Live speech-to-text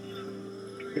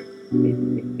Why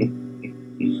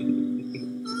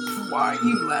are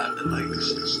you laughing like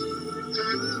this?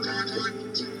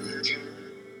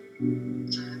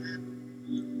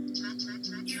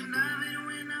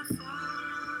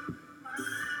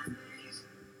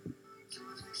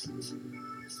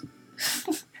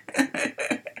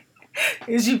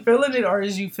 Is you feeling it or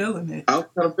is you feeling it? I was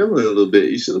kind of feeling it a little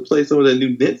bit. You should have played some of that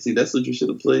new Nipsey. That's what you should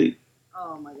have played.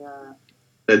 Oh my god.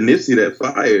 That Nipsey, that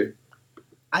fire.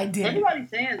 I did. Everybody's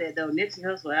saying that though. Nipsey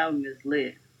Hussle album is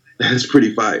lit. That's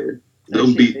pretty fire. That Them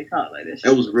shit, beat. they call it like that.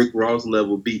 That was Rick Ross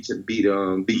level beat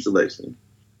selection.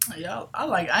 Yeah, I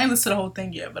ain't listened to the whole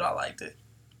thing yet, but I liked it.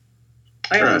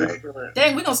 I gotta Right. listen to it.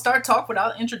 Dang, we gonna start talk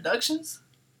without introductions?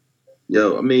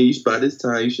 Yo, I mean, by this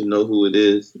time you should know who it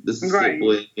is. This is Right. Sick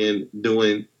Boy and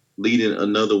leading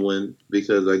another one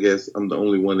because I guess I'm the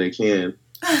only one that can.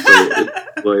 So,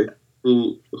 boy,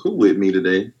 who with me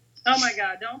today? Oh my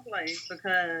god, don't play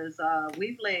because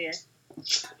we played.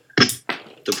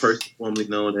 The person formerly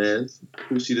known as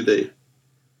who's she today?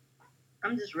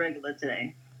 I'm just regular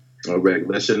today. Oh,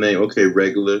 regular. That's your name. Okay,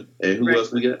 regular. And who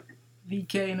else we got?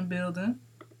 VK in the building.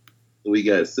 We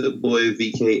got Sick Boy,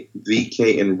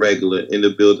 VK, and regular in the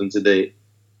building today.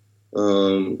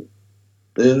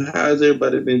 How's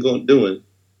everybody been doing?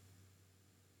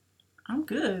 I'm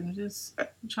good. I'm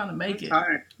trying to make I'm it.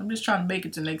 tired. I'm just trying to make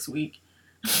it to next week.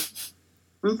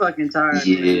 I'm fucking tired.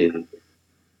 Yeah.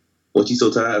 What you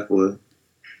so tired for?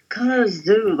 Cause,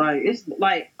 dude, like it's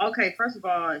like okay. First of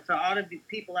all, for all the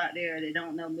people out there that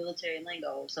don't know military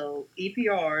lingo, so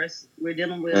EPRs, we're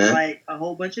dealing with like a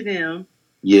whole bunch of them.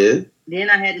 Yeah. Then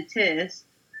I had to test,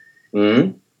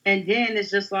 Mm-hmm. and then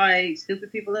it's just like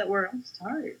stupid people at work. I'm just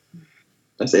tired.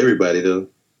 That's everybody though.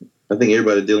 I think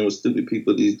everybody dealing with stupid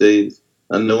people these days.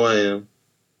 I know I am.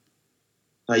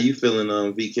 How you feeling,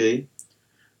 VK?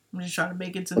 I'm just trying to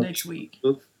make it to next week.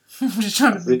 I'm just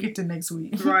trying to make it to next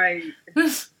week. Right.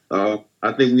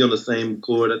 I think we on the same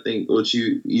chord. I think what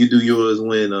you do yours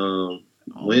when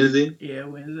Wednesday. Yeah,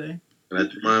 Wednesday. And I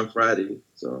do mine Friday.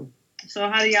 So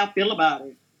how do y'all feel about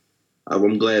it?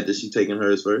 I'm glad that she's taking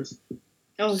hers first.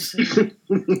 Oh, shit.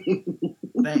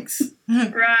 Thanks.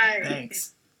 Right.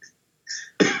 Thanks.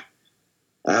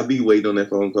 I'll be waiting on that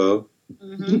phone call.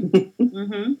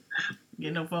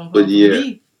 Get no phone call But from yeah.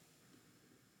 me.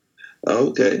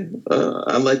 Okay.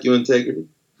 I like your integrity.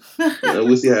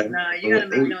 We'll see how. Nah, you gotta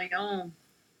make it on your own.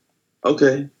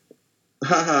 Okay.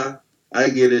 Haha. I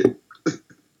get it.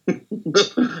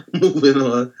 Moving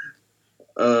on.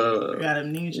 Got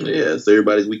amnesia. Yeah, so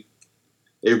everybody's week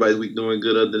doing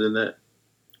good other than that.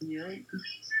 Yeah.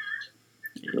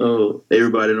 Oh,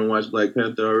 everybody done watch Black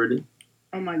Panther already?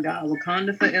 Oh my god,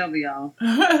 Wakanda forever, y'all.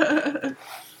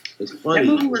 It's funny.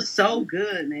 That movie was so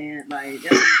good, man. Like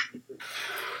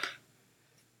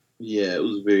Yeah, it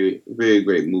was a very, very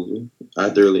great movie. I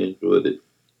thoroughly enjoyed it.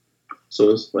 So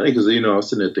it's funny because, I was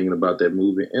sitting there thinking about that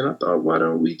movie, and I thought, why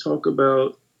don't we talk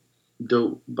about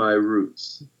Dope by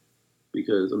Roots?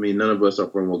 Because, none of us are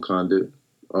from Wakanda.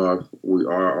 We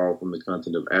are all from the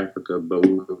continent of Africa, but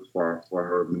we were far,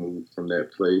 far removed from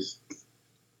that place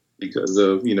because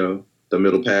of, the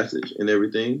Middle Passage and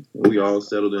everything. And we all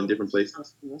settled in different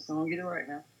places. let's not get it right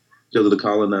now. Because of the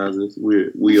colonizers,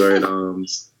 we are in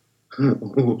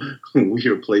we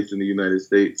are placed in the United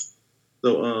States.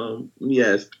 So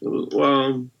yes,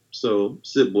 so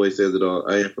Sip Boy says it all.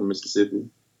 I am from Mississippi.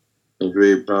 I'm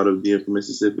very proud of being from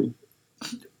Mississippi.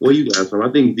 Where you guys from?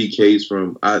 I think VK's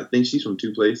from. I think she's from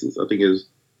two places. I think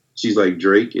she's like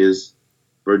Drake is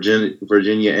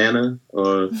Virginia Anna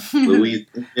or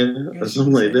Louisiana or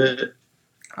something like that.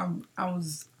 I'm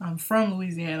from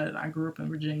Louisiana and I grew up in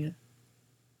Virginia.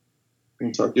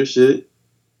 Don't talk your shit.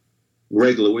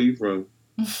 Regular, where you from?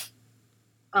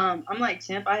 I'm like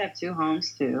Temp. I have two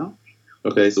homes too.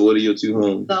 Okay, so what are your two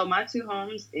homes? So my two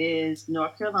homes is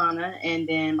North Carolina, and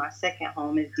then my second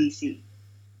home is DC.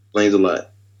 Explains a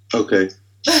lot. Okay.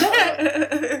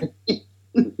 So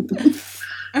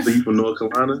you from North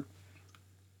Carolina?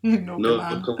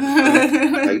 North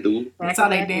Carolina. Like That's how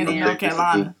they dance in North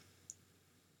Carolina.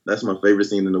 That's my favorite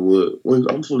scene in the wood.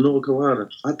 I'm from North Carolina.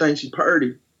 I think she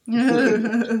purty.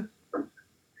 In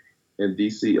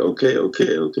DC, okay.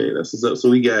 That's what's up.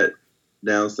 So we got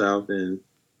down south, and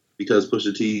because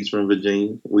Pusha T's from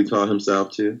Virginia, we call him South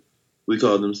too. We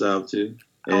call them South too.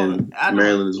 And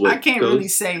Maryland is what? I can't really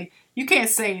say. You can't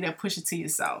say that Pusha T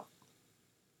is South.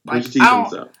 Like, Pusha T's from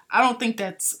South. I don't think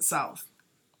that's South.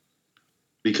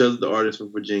 Because the artists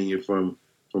from Virginia, from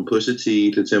Pusha T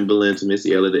to Timbaland to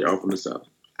Missy Elliott, they are from the South.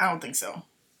 I don't think so.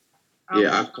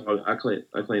 Yeah, I claim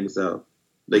the South.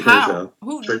 They claim the South.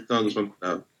 Trey Songz is from the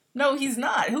South. No, he's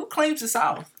not. Who claims the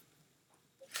South?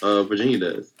 Virginia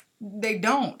does. They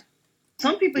don't.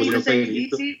 Some people even say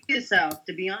DC is South.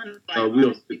 To be honest, like, we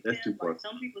don't. That's too far. Like,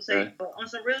 some people say, but on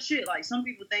some real shit, like some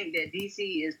people think that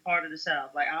DC is part of the South.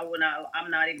 Like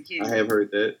I'm not even kidding. I have heard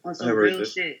that. On some real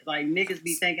shit, like niggas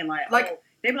be thinking like oh,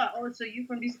 they be like, oh, so you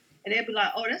from DC, and they be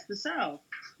like, oh, that's the South.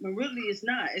 But really, it's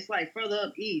not. It's like further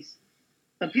up east.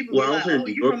 But people be like, oh,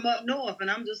 you from up north,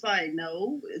 and I'm just like,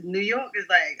 no, New York is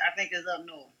like, I think it's up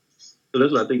north. So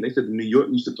that's what I think. They said New York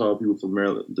used to call people from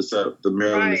Maryland, the South, the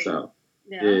Maryland, the South.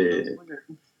 Yeah.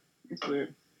 It's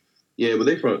weird. Yeah, but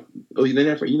they from. Oh, they're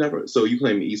not from. You're not from. So you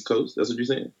claim the East Coast? That's what you're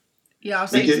saying? Yeah,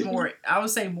 I would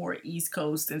say more East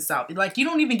Coast than South. Like you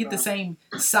don't even get the same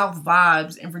South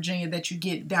vibes in Virginia that you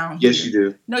get down here. Yes, you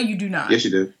do. No, you do not. Yes,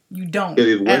 you do. You don't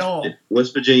at all.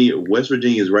 West Virginia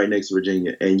is right next to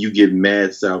Virginia, and you get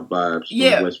mad South vibes.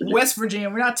 Yeah, West Virginia.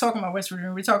 We're not talking about West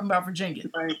Virginia. We're talking about Virginia.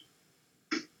 Right.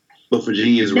 But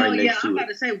Virginia is right next to it. I'm about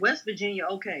to say West Virginia,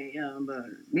 okay, but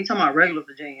we talking about regular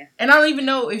Virginia. And I don't even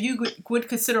know if you would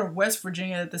consider West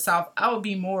Virginia the South. I would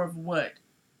be more of what?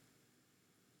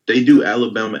 They do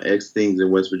Alabama-X things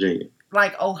in West Virginia.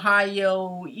 Like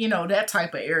Ohio, that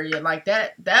type of area. Like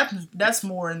that's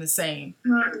more in the same.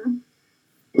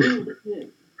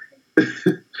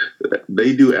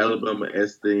 They do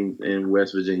Alabama-S things in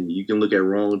West Virginia. You can look at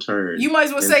Wrong Turn. You might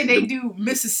as well say they do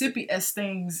Mississippi-S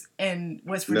things in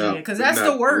West Virginia because that's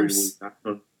the worst.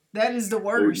 That is the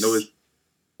worst. No,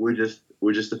 we're just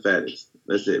the fattest.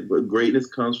 That's it. But greatness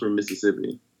comes from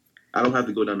Mississippi. I don't have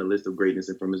to go down the list of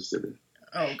greatness from Mississippi.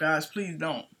 Oh gosh, please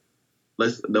don't.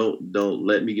 Don't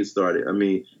let me get started. I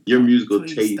mean, your musical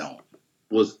taste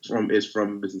is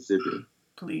from Mississippi.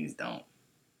 Please don't.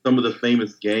 Some of the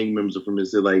famous gang members are from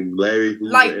Mississippi, like Larry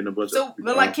Hoover and a bunch of.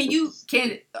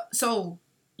 So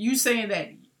you saying that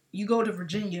you go to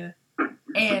Virginia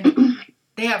and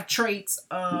they have traits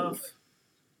of,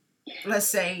 let's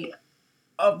say,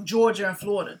 of Georgia and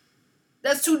Florida.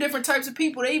 That's two different types of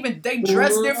people. They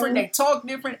dress different, they talk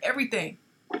different, everything.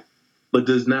 But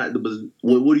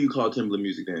what do you call Timbaland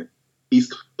music then?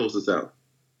 East Coast or South?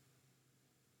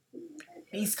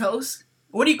 East Coast?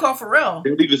 What do you call Pharrell?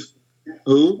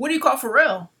 Who? What do you call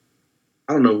Pharrell?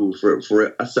 I don't know who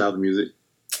Pharrell. I South music.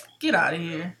 Get out of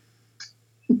here.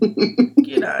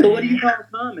 Get out of here. So what do you call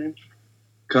Common?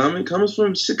 Common comes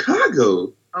from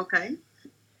Chicago. Okay.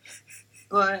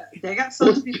 But they got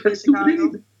some people in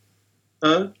Chicago.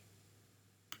 Huh?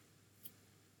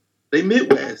 They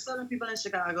Midwest. Southern people in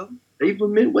Chicago. They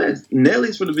from Midwest.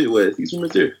 Nelly's from the Midwest. He's from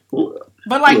Missouri.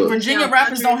 But like Virginia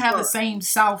rappers don't have the same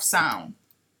South sound.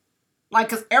 Like,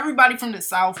 cause everybody from the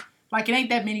South, like it ain't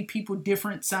that many people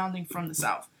different sounding from the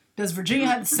South. Does Virginia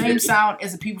have the same sound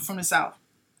as the people from the South?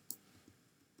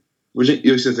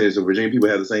 You should say so. Virginia people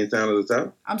have the same sound as the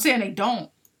South. I'm saying they don't.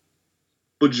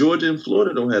 But Georgia and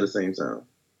Florida don't have the same sound.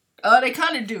 They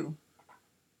kind of do.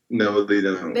 No, they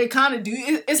don't. They kind of do.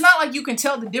 It's not like you can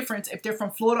tell the difference if they're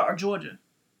from Florida or Georgia.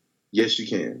 Yes, you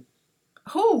can.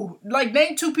 Who? Like,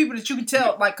 name two people that you can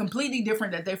tell, like, completely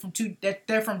different that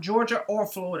they're from Georgia or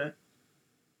Florida.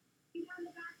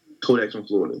 Kodak's from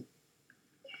Florida.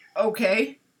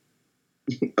 Okay.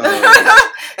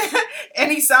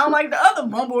 And he sound like the other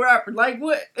mumble rapper. Like,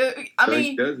 what? I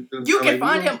mean, you can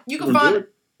find him. You can find.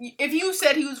 If you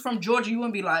said he was from Georgia, you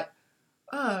wouldn't be like,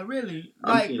 really?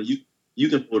 Like, you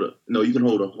can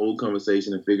hold a whole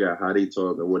conversation and figure out how they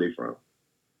talk and where they from.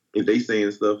 If they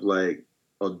saying stuff like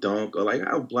a dunk or like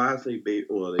how Blas say baby,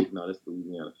 or that's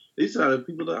Louisiana. These are the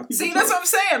people that see. That's what I'm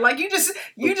saying. Like you just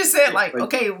said like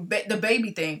okay, the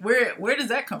baby thing. Where does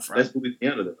that come from? That's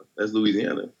Louisiana though. That's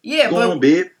Louisiana. Yeah, go on,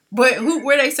 babe. But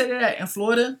where they say that at? In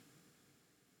Florida?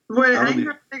 Where I ain't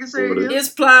heard niggas say it. It's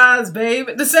Plies, babe.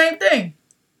 The same thing.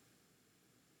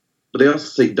 But they also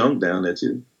say dunk down there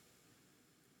too.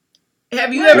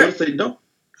 Have you ever say dunk?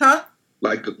 Huh?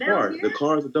 Like a car. The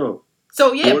car is a dunk.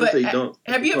 So yeah, but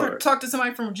have you ever talked to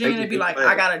somebody from Virginia and be like,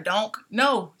 "I got a dunk"?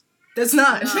 No, that's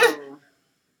not. No.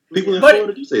 People in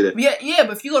Florida do say that. Yeah,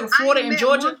 but if you go to Florida and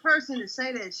Georgia, one person to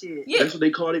say that shit. Yeah, that's what they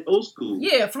call it, old school.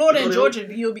 Yeah, Florida and Georgia,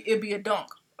 it'd be a dunk.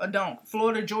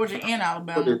 Florida, Georgia, and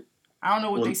Alabama. I don't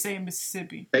know what they say in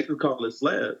Mississippi. Texas call it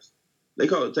slabs.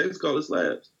 Texas call it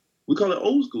slabs. We call it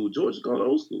old school. Georgia call it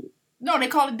old school. No, they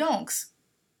call it dunks.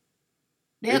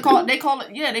 They call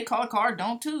it car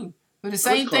dunk too. But the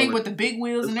same thing with the big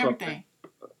wheels and everything.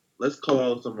 Let's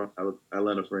call some of our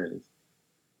Atlanta friends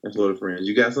and Florida friends.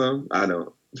 You got some? I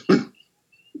don't.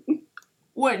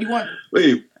 What you want?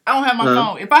 Wait. I don't have my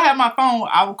phone. If I had my phone,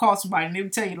 I would call somebody and they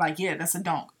would tell you like, yeah, that's a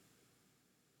dunk.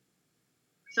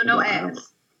 So no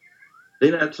ass.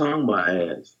 They're not talking about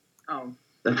ass. Oh.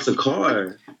 That's a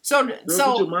car. So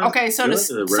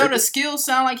the skills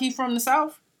sound like he's from the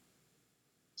South?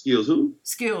 Skills who?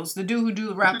 Skills, the dude who do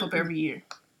the wrap up every year.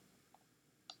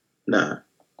 Nah.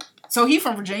 So he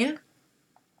from Virginia?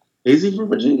 Is he from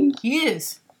Virginia? He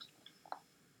is.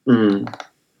 Hmm.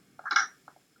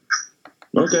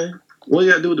 Okay. What you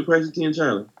got to do with the price of tea in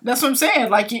China? That's what I'm saying.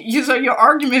 Like, so your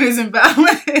argument is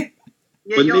invalid.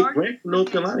 Yeah, but Nick Grant from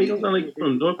North Carolina, he don't sound like he's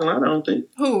from North Carolina, I don't think.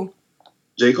 Who?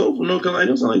 J. Cole from North Carolina, he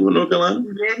don't sound like he's from North Carolina.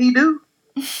 Yeah, he do.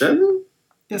 Does he?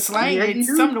 The slang, yeah,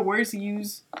 some of the words he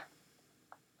used.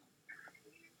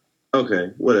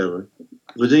 Okay, whatever.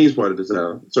 Virginia's part of the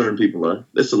South. Certain people are.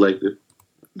 They're selective.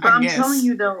 But I'm telling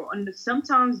you though,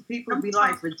 sometimes people be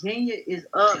like, Virginia is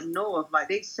up north. Like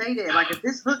they say that. Like if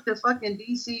this hooked the fucking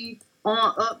DC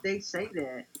on up, they say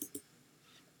that.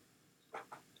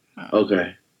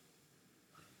 Okay.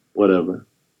 Whatever.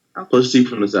 Pusha T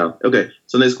from the South. Okay,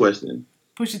 so next question.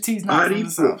 Pusha T's not from the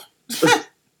South.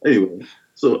 Anyway,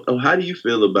 so how do you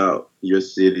feel about your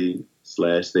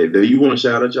city/state? Do you want to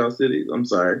shout out y'all cities? I'm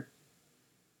sorry.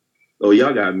 Oh,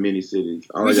 y'all got many cities.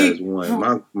 All I got is one.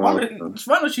 My small town.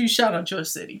 Why don't you shout out your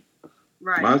city?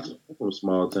 Right. I'm from a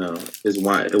small town. It's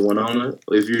Winona.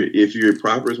 If you're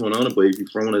proper, it's Winona. But if you're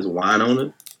from it's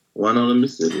Winona,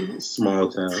 Mississippi. It's a small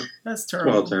town. That's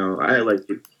terrible. Small town. I had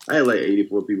like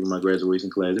 84 people in my graduation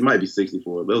class. It might be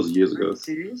 64, but that was years ago.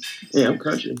 Serious? Yeah, I'm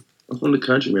country. I'm from the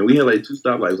country, man. We had like 2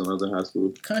 stoplights when I was in high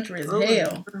school. Country is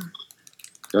hell.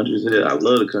 Country is hell. I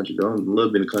love the country, though. I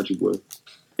love being a country boy.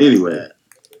 Anyway.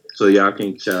 So y'all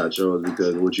can't shout out yours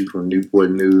because what you from Newport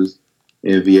News,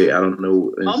 NVA, I don't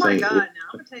know. Oh my God! Now I'm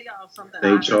gonna tell y'all something.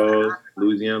 St. Charles,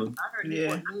 Louisiana. I heard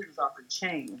Newport News is off the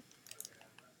chain.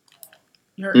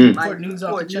 You heard Newport News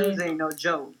off the chain? News ain't no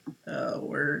joke. Oh,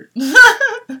 word. Word.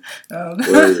 And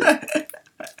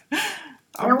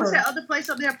what's that other place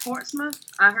up there, Portsmouth?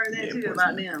 I heard that too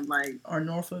about them, like or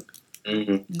Norfolk.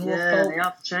 Mm-hmm. Yeah, they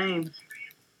off the chain.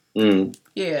 Mm.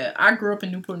 Yeah, I grew up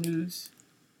in Newport News.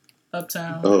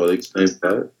 Uptown. Oh, that explains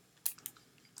that.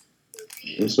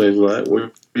 Explains a lot.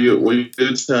 Where you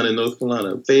good town in North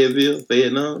Carolina? Fayetteville?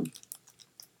 Vietnam?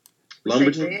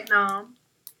 Lumberton? Vietnam.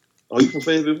 Oh, you from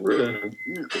Fayetteville for real?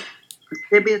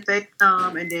 It'd be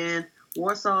Vietnam, and then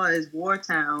Warsaw is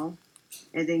Wartown,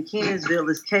 and then Kenansville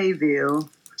is Kville,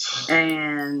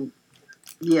 and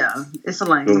yeah, it's a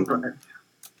lane. Mm.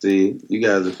 See,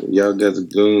 y'all guys are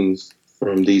goons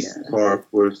from these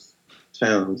hardcore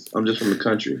towns. I'm just from the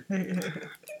country.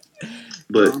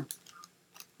 But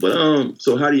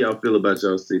so how do y'all feel about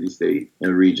y'all city, state,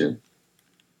 and region?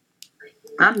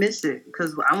 I miss it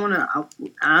because I want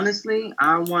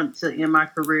to end my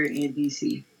career in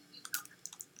DC.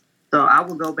 So I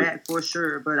will go back for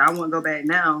sure, but I won't go back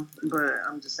now. But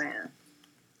I'm just saying.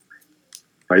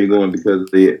 Are you going because of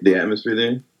the atmosphere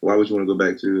there? Why would you want to go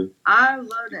back to? I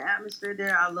love the atmosphere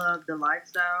there. I love the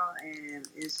lifestyle, and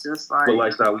it's just like. What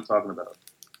lifestyle are we talking about?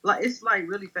 Like it's like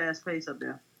really fast paced up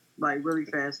there. Like really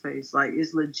fast paced. Like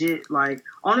it's legit. Like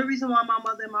only reason why my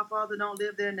mother and my father don't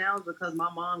live there now is because my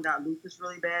mom got lupus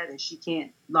really bad and she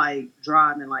can't like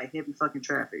drive in like heavy fucking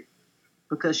traffic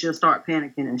because she'll start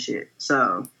panicking and shit.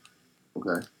 So.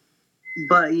 Okay.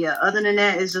 But yeah, other than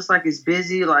that, it's just like it's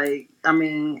busy. Like I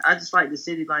mean, I just like the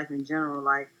city life in general.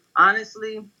 Like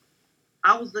honestly,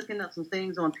 I was looking up some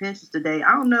things on Pinterest today.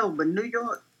 I don't know, but New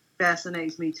York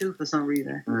fascinates me too for some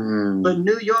reason. Mm. But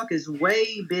New York is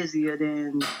way busier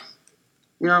than,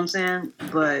 you know what I'm saying?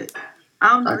 But I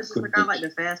don't know. It's just like I like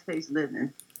the fast paced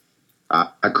living.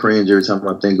 I cringe every time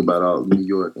I think about all New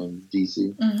York and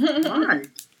DC. Why?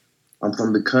 I'm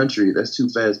from the country. That's too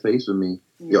fast paced for me.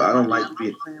 Yeah, I don't like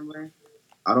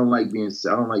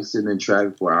sitting in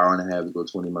traffic for an hour and a half to go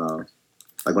 20 miles.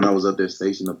 Like when I was up there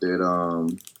stationed up there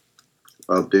in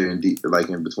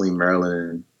in between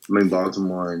Maryland and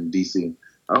Baltimore and DC.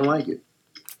 I don't like it.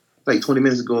 Like 20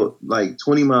 minutes ago, like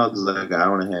 20 miles is like an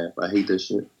hour and a half. I hate that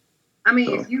shit. I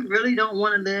mean, if you really don't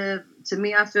want to live, to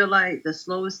me, I feel like the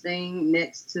slowest thing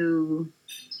next to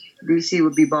DC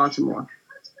would be Baltimore.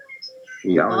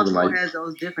 Yeah, Baltimore has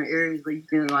those different areas where you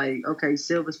can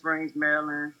Silver Springs,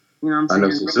 Maryland. You know what I'm saying? I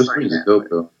know Silver Springs is dope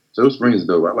though. Silver Springs is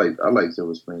dope. I like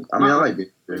Silver Springs. I mean, I like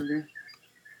it. Really?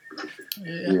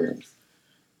 Yeah.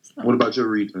 What about your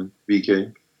region,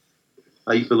 BK?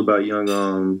 How you feel about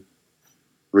young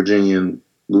Virginia and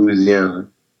Louisiana?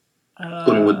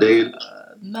 Putting with Dade?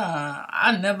 Nah,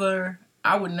 I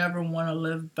would never want to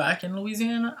live back in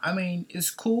Louisiana. I mean, it's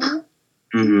cool.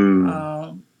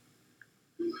 Mm-hmm.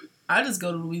 I just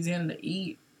go to Louisiana to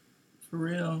eat. For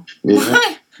real. Yeah.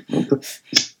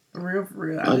 For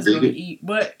real. I just go to eat.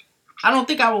 But I don't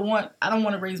think I don't want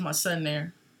to raise my son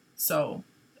there. So.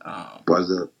 Why's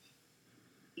that?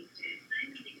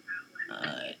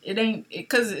 it ain't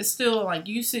because it's still like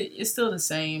you see, it's still the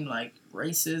same like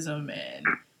racism, and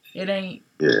it ain't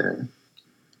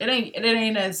it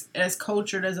ain't as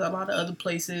cultured as a lot of other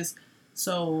places.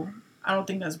 So I don't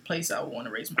think that's a place I would want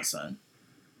to raise my son.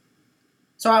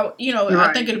 So I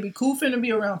think it'd be cool for him to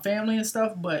be around family and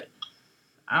stuff, but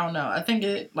I don't know. I think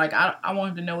it like I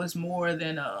wanted to know it's more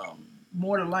than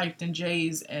more to life than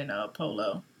Jay's and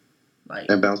Polo, like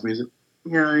and bounce music.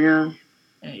 Yeah.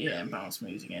 And bounce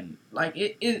music, and like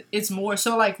it's more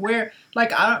so like where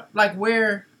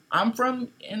I'm from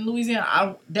in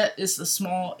Louisiana. That is a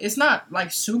small. It's not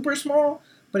like super small,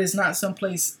 but it's not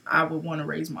someplace I would want to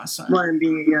raise my son.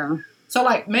 Yeah. So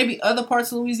like maybe other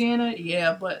parts of Louisiana,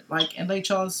 yeah, but like in Lake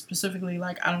Charles specifically,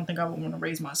 like I don't think I would want to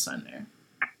raise my son there.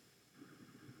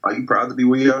 Are you proud to be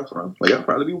where y'all from? Like y'all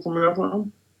proud to be from where y'all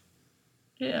from?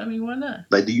 Yeah, I mean, why not?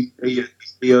 Like, do you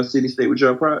stay your city state with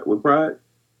your pride? With pride?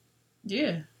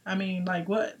 Yeah, I mean, like,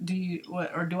 or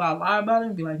do I lie about it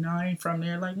and be like, no, I ain't from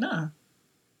there? Like, nah.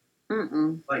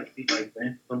 Like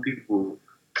man, some people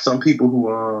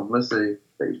who let's say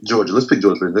Georgia. Let's pick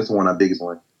Georgia. That's one of our biggest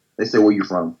one. They say where you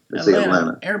from. They say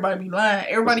Atlanta. Everybody be lying.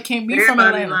 Everybody can't be from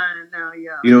Atlanta. Lying now,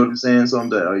 yeah. You know what I'm saying? So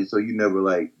you never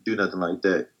like do nothing like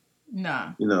that.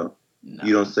 Nah. You know,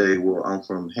 you don't say, well, I'm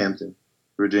from Hampton,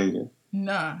 Virginia.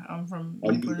 Nah, I'm from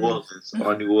New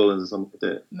Orleans or something like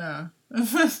that. Nah.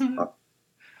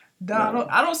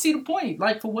 I don't see the point.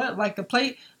 Like, for what? Like, the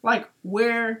play, like,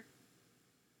 where,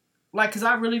 like, because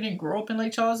I really didn't grow up in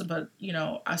Lake Charles, but,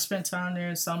 I spent time there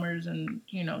in summers and,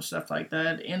 stuff like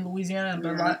that in Louisiana.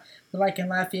 But, like, in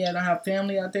Lafayette, I have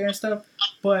family out there and stuff.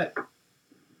 But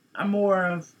I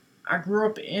grew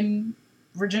up in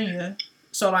Virginia.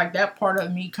 So, like, that part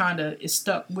of me kind of is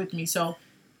stuck with me. So,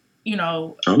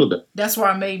 that's where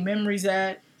I made memories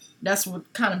at. That's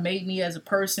what kind of made me as a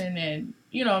person. And,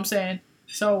 you know what I'm saying?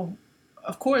 So,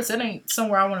 of course, it ain't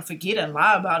somewhere I want to forget and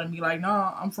lie about and be like,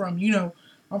 nah, I'm from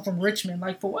Richmond.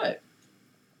 Like, for what?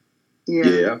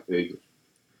 Yeah, I figure.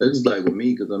 That's just like with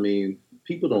me, because, I mean,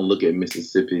 people don't look at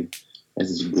Mississippi as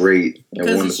this great and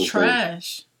wonderful it's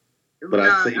trash. Place. But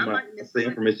I say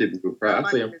I'm from Mississippi with pride.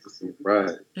 I say I'm from Mississippi with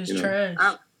pride. It's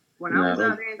trash. When I was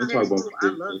out there in school, I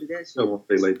loved that shit. I won't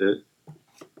say like that.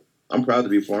 I'm proud to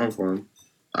be where I'm from.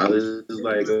 I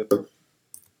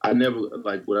never,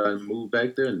 like, would I move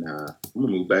back there? Nah, I'm gonna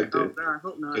move back there. Oh, God, I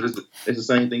hope not. It's the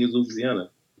same thing as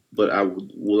Louisiana. But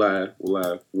will I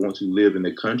want to live in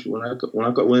the country when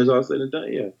it's all said and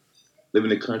done? Yeah, live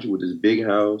in the country with this big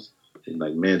house and,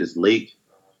 like, man, this lake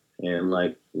and,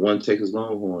 like, one Texas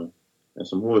Longhorn and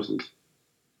some horses,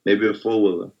 maybe a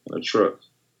 4-wheeler, a truck.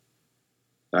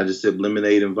 I just sip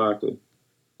lemonade and vodka,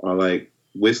 or like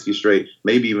whiskey straight.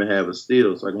 Maybe even have a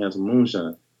still so I can have some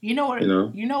moonshine. You know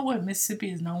what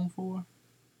Mississippi is known for?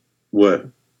 What?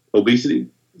 Obesity?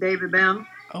 David Banner.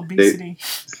 Obesity.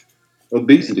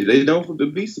 Obesity. They known for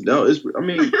obesity. No, that's the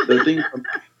thing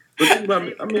about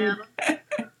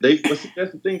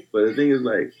that's the thing. But the thing is,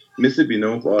 like, Mississippi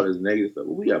known for all this negative stuff.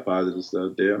 Well, we got positive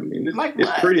stuff there. I mean,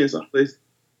 it's pretty in some places.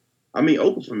 I mean,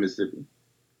 Oprah from Mississippi.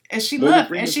 And she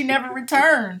left, and she never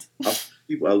returned.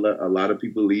 A lot of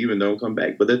people leave and don't come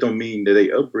back, but that don't mean that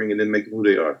they upbringing didn't make them who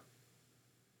they are.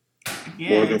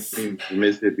 Yes. Morgan Freeman from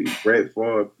Mississippi, Brett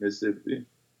Favre from Mississippi,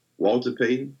 Walter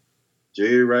Payton,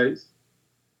 Jerry Rice,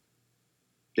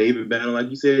 David Banner, like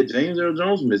you said, James Earl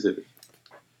Jones from Mississippi.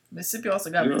 Mississippi also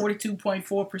got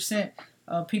 42.4%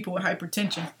 of people with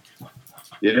hypertension.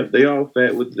 Yeah, they all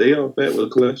fat with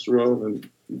cholesterol and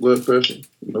blood pressure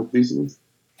and obesity.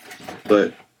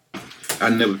 But I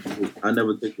never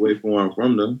take away from where I'm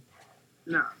from, though.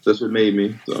 No. That's what made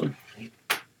me, so.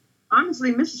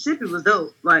 Honestly, Mississippi was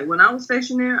dope. Like, when I was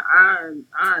stationed there,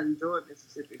 I enjoyed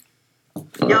Mississippi.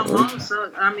 Y'all malls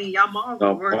suck. I mean, y'all malls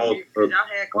were working because y'all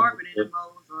had carpet in the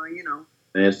malls,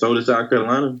 And so did South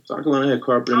Carolina. South Carolina had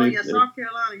carpet in it. Oh, yeah, South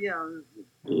Carolina,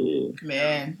 yeah.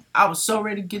 Man, I was so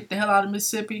ready to get the hell out of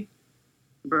Mississippi.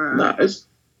 Bruh. Nah,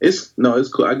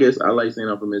 it's cool. I guess I like saying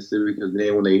I'm from Mississippi because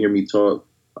then when they hear me talk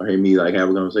or hear me, like, have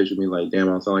a conversation with me, like, damn,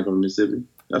 I don't sound like I'm from Mississippi.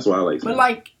 That's why I like saying. But,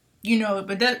 like,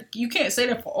 but that you can't say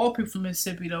that for all people from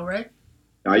Mississippi, though, right?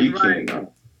 Nah, you can't.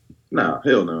 Nah,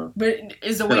 hell no. But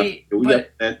it's the way. Got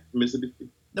that Mississippi.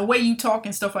 The way you talk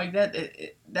and stuff like that,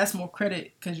 that's more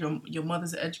credit because your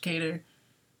mother's an educator.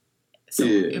 So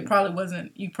it probably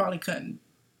wasn't. You probably couldn't.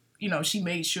 She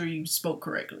made sure you spoke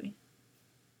correctly.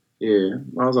 Yeah,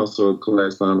 I was also a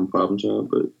class clown and problem child,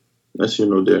 but that's here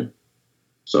no there.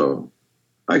 So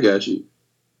I got you.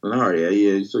 And all right,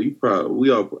 yeah. So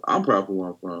I'm proud for where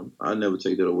I'm from. I never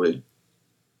take that away.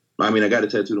 I mean, I got a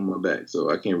tattoo on my back,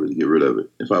 so I can't really get rid of it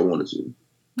if I wanted to.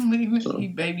 He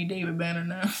baby David Banner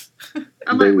now.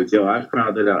 I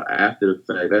found it out after the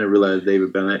fact. I didn't realize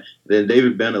David Banner. Then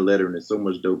David Banner lettering is so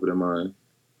much doper than mine.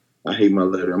 I hate my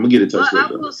lettering. I'm gonna get a touch. Well,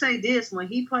 I will say this: when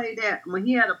he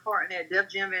had a part in that Def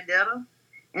Jam Vendetta,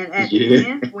 and at the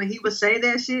end when he would say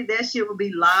that shit would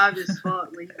be live as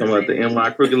fuck. When he talking about the NY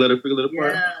crooked letter part.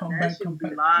 Yeah, that shit would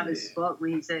be live as fuck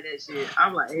when he said that shit.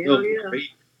 I'm like, hell yeah.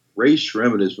 Ray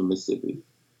Shremmerd is from Mississippi.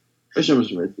 Ray Shremmerd's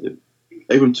from Mississippi.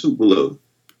 They from Tupelo.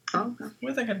 Okay.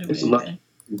 What's that got to do with anything?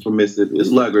 From Mississippi. It's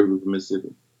a lot of great people from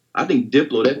Mississippi. I think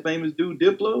Diplo, that famous dude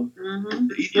Diplo,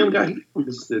 the EDM guy, he's from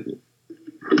Mississippi.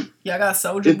 Yeah, I got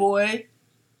Soulja Boy.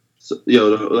 So,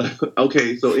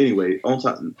 okay. So anyway, on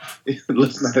top,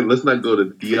 let's not go to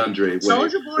DeAndre.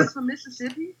 Soulja Boy's from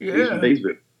Mississippi. Yeah, he's from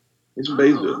Batesville. He's from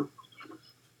Batesville.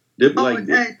 Dip,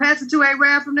 pass it to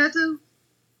A-Rab from there too.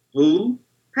 Who?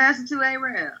 Pass it to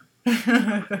A-Rab.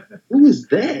 Who is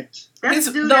that? That's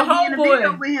the dude that be in the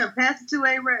video with him. Pass it to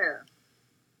A-Rab.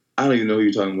 I don't even know who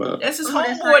you're talking about. That's his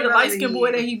homeboy, the light-skinned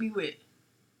boy that he be with.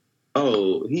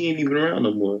 Oh, he ain't even around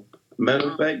no more.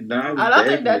 Matter of fact, I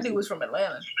think that dude was from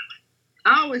Atlanta.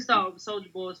 I always thought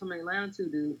Soulja Boy was from Atlanta too,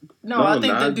 dude. No, I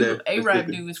think the dude, A-Rap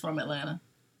dude, is from Atlanta.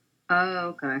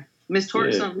 Oh, okay. Miss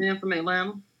Twerk something in from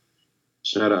Atlanta.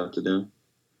 Shout out to them.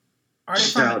 Are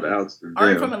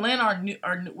they from Atlanta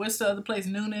or what's the other place?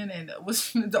 Noonan and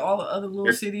what's all the other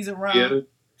little cities around?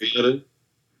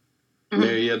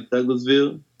 Marietta,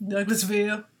 Douglasville.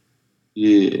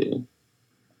 Yeah.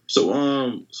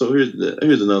 So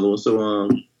here's another one. So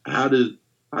how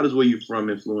does where you from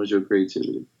influence your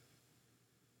creativity?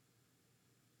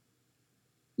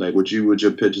 Like with your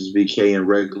pictures, VK, and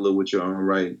regular with your own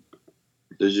writing.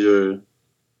 Does your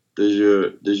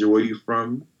where you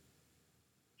from,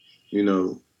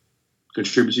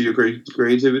 contribute to your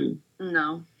creativity?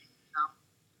 No.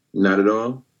 Not at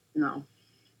all? No.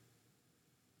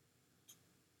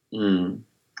 I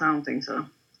don't think so.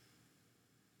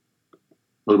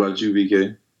 What about you,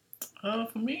 VK?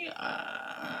 For me,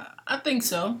 I think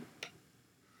so.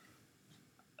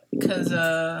 Because,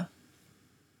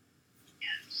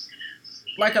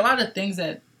 like a lot of things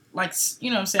that, like,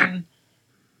 what I'm saying,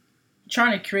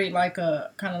 trying to create like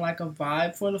a kind of like a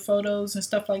vibe for the photos and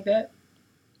stuff like that.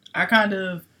 I kind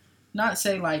of not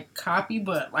say like copy,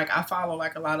 but like I follow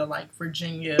like a lot of like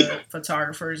Virginia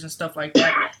photographers and stuff like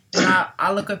that. And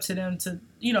I look up to them to,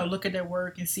 look at their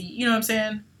work and see, what I'm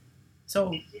saying?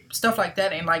 So stuff like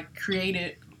that and like create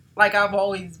it. Like I've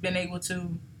always been able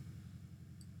to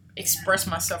express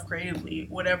myself creatively,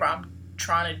 whatever I'm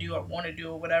trying to do or want to do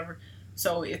or whatever.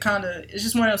 So it's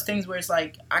just one of those things where it's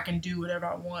like I can do whatever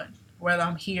I want, whether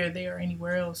I'm here, there, or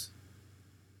anywhere else.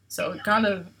 So it kind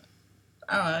of,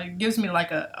 it gives me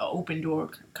like a open door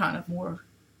kind of more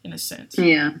in a sense.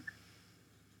 Yeah.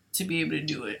 To be able to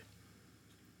do it.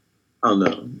 I don't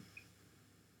know.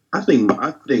 I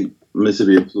think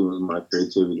Mississippi influenced my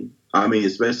creativity. I mean,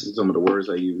 especially some of the words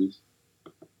I use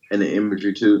and the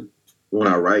imagery too. When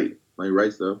I write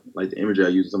stuff, like the imagery I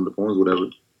use in some of the poems, whatever.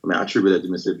 I mean, I attribute that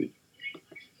to Mississippi.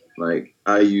 Like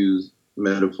I use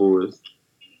metaphors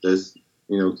that's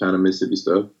kind of Mississippi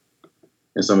stuff,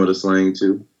 and some of the slang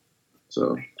too.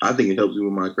 So I think it helps me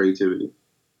with my creativity,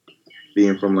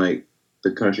 being from like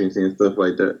the country and seeing stuff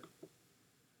like that.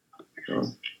 So,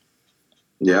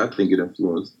 yeah, I think it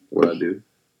influenced what I do.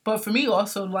 But for me,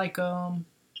 also like the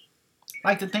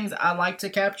things I like to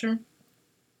capture,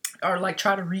 or like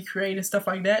try to recreate and stuff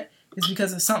like that, is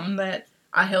because it's something that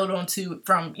I held on to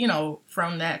from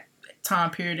that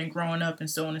time period and growing up and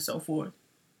so on and so forth.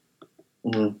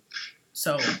 Mm-hmm.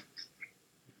 So,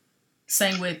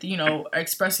 same with,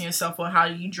 expressing yourself or how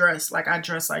you dress. Like, I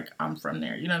dress like I'm from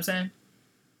there. You know what I'm saying?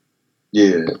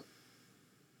 Yeah.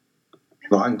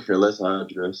 No, I can care less how I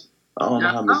dress. I don't know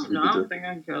how Mississippi dress. I don't think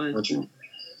I can care less.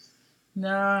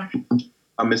 Nah.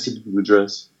 How Mississippi people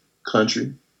dress?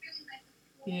 Country?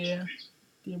 Yeah.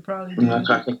 You probably do.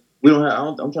 We don't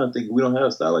have. I'm trying to think. We don't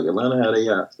have style like Atlanta. How they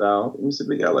got style?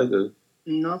 Mississippi got like a.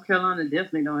 North Carolina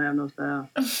definitely don't have no style.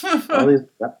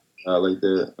 Like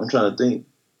that. I'm trying to think.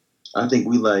 I think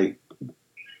we like.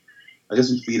 I guess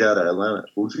we feed out of Atlanta.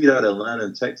 We feed out of Atlanta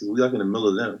and Texas. We like in the middle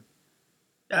of them.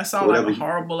 That sounds like a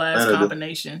horrible ass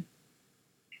combination.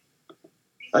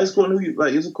 It's according to who you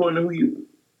like. It's according to who you.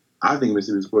 I think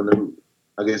Mississippi's according to who.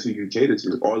 I guess who you cater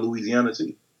to, or Louisiana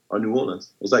too, or New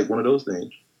Orleans. It's like one of those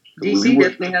things. DC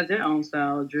definitely has their own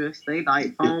style of dress. They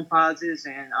like foam posits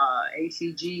and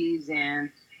ACGs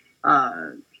and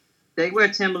they wear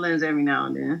Timberlands every now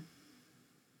and then.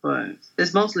 But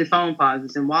it's mostly foam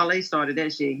posits. And Wale started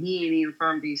that shit. He ain't even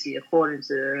from DC according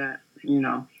to,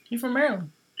 He from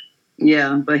Maryland.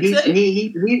 Yeah, but he's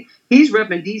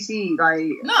repping DC like.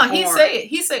 No, he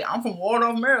said I'm from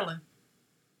Waldorf, Maryland.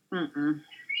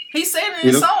 He said it in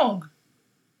his song.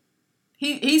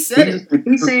 He said it.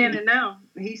 He's saying it now.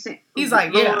 He's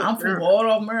like, yeah, I'm from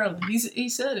Waldorf, Maryland. He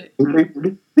said it.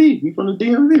 He's from the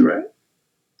DMV, right?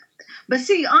 But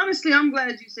see, honestly, I'm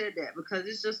glad you said that because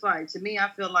it's just like, to me, I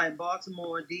feel like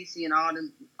Baltimore, DC, and all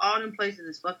them places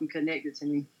is fucking connected to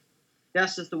me.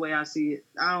 That's just the way I see it.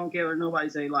 I don't care what nobody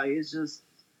say. Like, it's just,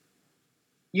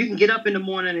 you can get up in the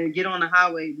morning and get on the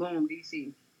highway, boom,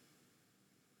 DC.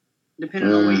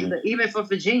 Depending on where you live. Even for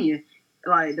Virginia,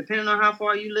 like, depending on how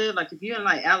far you live, like, if you're in,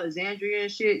 like, Alexandria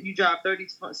and shit, you drive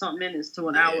 30-something minutes to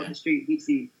an hour up the street,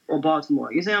 DC, or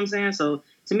Baltimore. You see what I'm saying? So,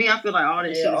 to me, I feel like all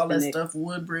this shit is all connected. that stuff,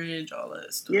 Woodbridge, all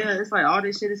that stuff. Yeah, it's like all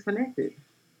this shit is connected.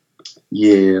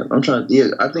 Yeah, I'm trying.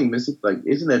 Yeah, I think Mississippi, like,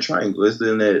 isn't that triangle? It's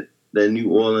in that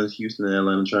New Orleans, Houston, and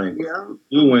Atlanta triangle. Yeah.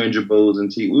 We were wearing Jabos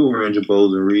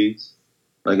and Reeds,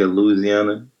 like in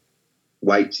Louisiana.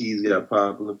 White tees got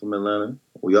popular from Atlanta.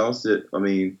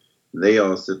 They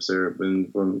all sip syrup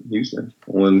from Houston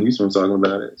when Houston was talking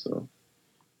about it. So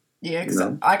yeah,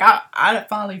 because I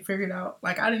finally figured out,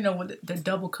 like, I didn't know what the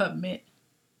double cup meant.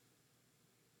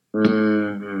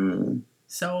 Mm-hmm.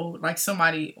 So, like,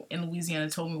 somebody in Louisiana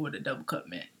told me what a double cup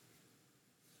meant,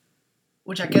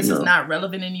 which I guess is not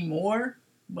relevant anymore.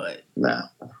 But nah,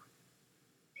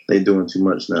 they doing too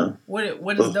much now. What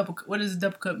does a double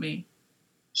cup mean?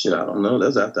 Shit, I don't know.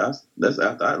 That's after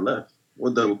I left.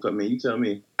 What double cup mean? You tell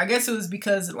me. I guess it was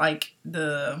because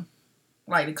the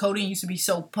codeine used to be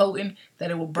so potent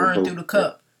that it would burn through the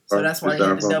cup. So that's why they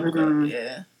had the double cup.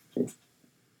 Yeah.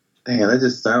 Damn, that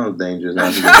just sounds dangerous.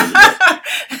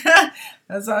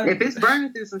 That's all. If it's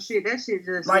burning through some shit, that shit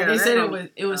just like they said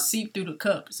it would seep through the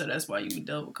cup, so that's why you would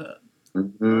double cup.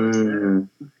 Mm-hmm.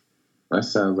 That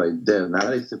sounds like death. Now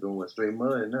they sipping with straight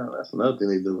mud. No, that's another thing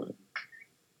they doing.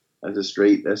 That's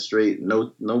straight.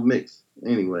 No mix.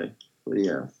 Anyway, but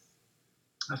yeah,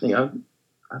 I think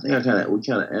we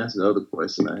kind of answered the other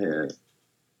question I had.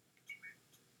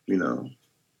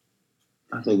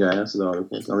 I think I answered all the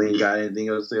questions. I mean, you got anything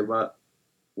else to say about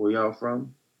where y'all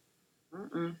from?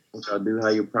 What y'all do? How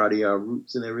you proud of y'all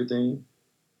roots and everything?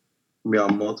 From y'all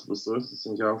multiple sources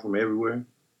since y'all from everywhere.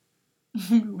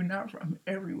 We're not from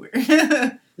everywhere.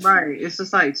 Right. It's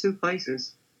just like two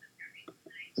places.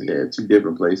 Yeah, two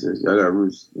different places. Y'all got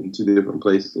roots in two different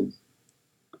places.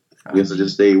 I guess I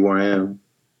just stayed where I am,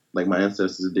 like my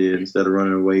ancestors did, instead of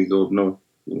running away, go up north.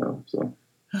 So.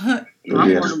 I'm going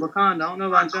to Wakanda. I don't know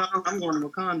about y'all. I'm going to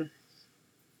Wakanda.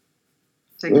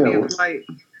 Taking me a flight.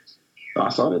 I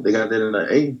saw that they got that in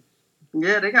the A.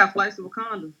 Yeah, they got flights to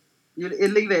Wakanda.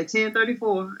 It leave at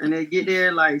 10:34, and they get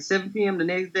there like 7 p.m. the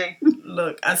next day.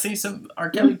 Look, I see some R.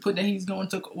 Kelly put that he's going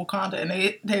to Wakanda, and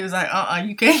they was like,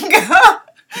 you can't go.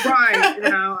 Right.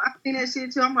 I seen that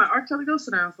shit too. I'm like, R. Kelly, go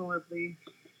sit down somewhere, please.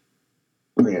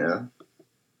 Yeah.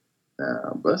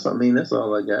 But that's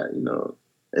all I got.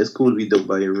 It's cool to be dope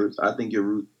by your roots. I think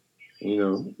your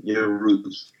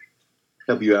roots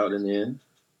help you out in the end.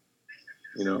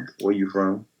 Where you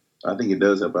from. I think it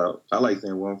does help out. I like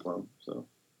saying where I'm from. So,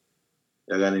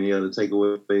 y'all got any other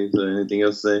takeaways or anything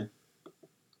else to say?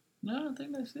 No, I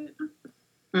think that's it.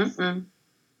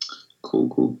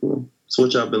 Cool. So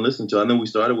what y'all been listening to? I know we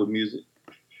started with music.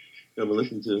 Y'all been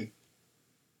listening to?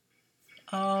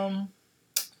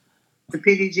 The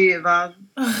PDG Advisor.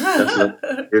 That's what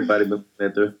everybody been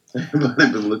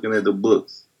looking at the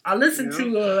books. I listened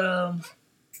to the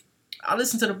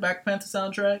Black Panther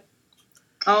soundtrack.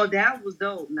 Oh, that was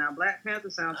dope. Now, Black Panther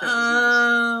soundtrack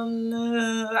was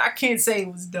nice. I can't say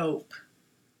it was dope.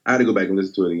 I had to go back and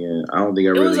listen to it again. I don't think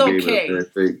I really gave it a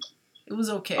fair shake. It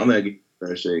was okay. I'm gonna give it a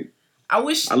fair shake. I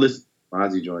listened to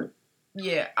Mozzie joint.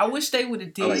 Yeah, I wish they would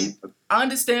have did. I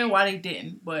understand why they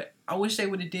didn't, but I wish they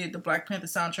would have did the Black Panther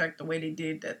soundtrack the way they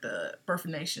did the Birth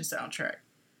of Nation soundtrack.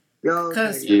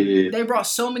 Because they brought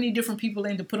so many different people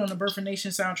in to put on the Birth of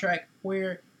Nation soundtrack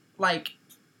where, like,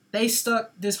 they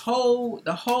stuck the whole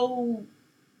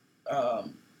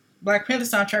Black Panther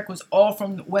soundtrack was all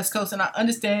from the West Coast, and I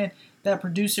understand that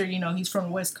producer, he's from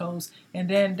the West Coast, and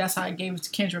then that's how I gave it to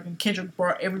Kendrick, and Kendrick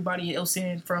brought everybody else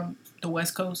in from the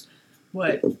West Coast,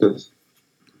 but because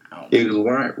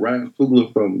Ryan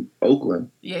Coogler from Oakland.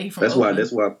 Yeah, he's from Oakland.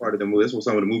 That's why part of the movie. That's what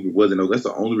some of the movie was in Oakland. That's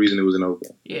the only reason it was in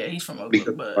Oakland. Yeah, he's from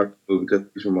Oakland. Because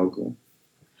he's from Oakland.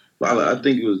 But I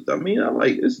think it was. I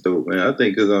like it's dope, man. I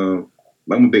think because I'm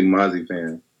a big Mozzie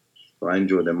fan, so I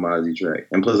enjoyed that Mozzie track.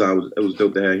 And plus, it was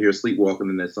dope to hear Sleepwalking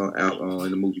in that song out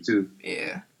in the movie too.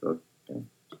 Yeah. So,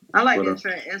 I like that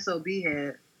track SOB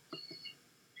had.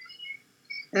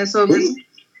 SOB.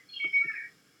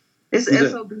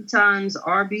 It's SOB times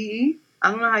RBE.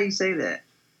 I don't know how you say that.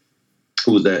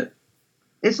 Who's that?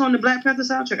 It's on the Black Panther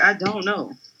soundtrack. I don't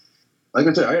know. Like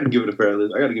I said, I got to give it a fair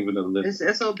list. I got to give it another list.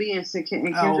 It's SOB and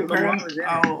Kendrick Lamar.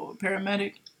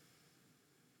 Paramedic.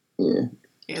 Yeah.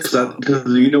 Because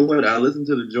you know what? I listened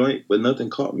to the joint, but nothing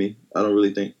caught me. I don't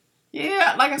really think.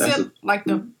 Yeah, like I said, like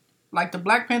the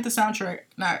Black Panther soundtrack.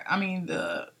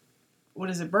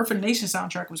 Birth of the Nation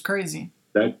soundtrack was crazy.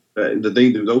 The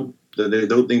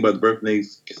dope thing about the Birth of the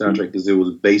Nation soundtrack is it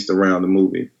was based around the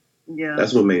movie. Yeah,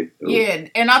 that's what made it. Yeah,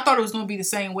 and I thought it was gonna be the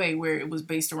same way where it was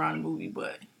based around the movie,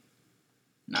 but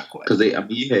not quite. Because you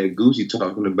had Gucci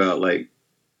talking about like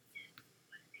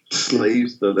slave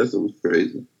stuff. That's what was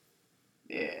crazy.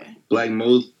 Yeah. Black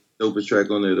Mo's dopest track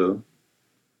on there though.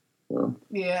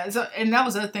 Yeah, and that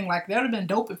was the other thing. Like that would have been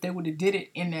dope if they would have did it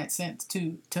in that sense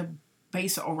too, to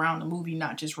base it around the movie,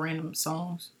 not just random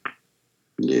songs.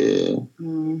 Yeah.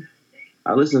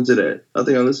 I listened to that. I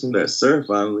think I listened to that Sir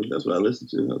finally. That's what I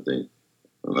listened to. I think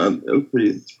it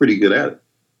was pretty good at it.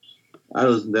 I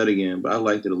listened to that again, but I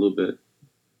liked it a little bit.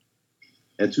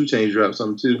 And 2 Chainz dropped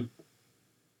something too.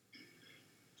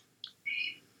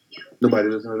 Nobody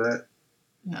listened to that?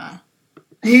 Nah.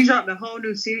 He dropped a whole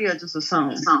new CD or just a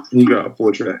song? He dropped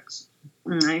 4 tracks.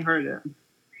 I ain't heard that.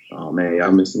 Oh man,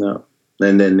 y'all missing out.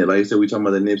 And then, like I said, we talking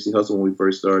about the Nipsey Hussle when we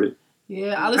first started.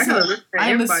 Yeah, I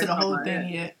ain't listened to the whole thing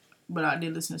yet, but I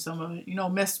did listen to some of it. You know,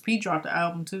 Master P dropped the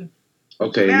album too.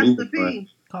 Okay, Master P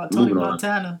called Tony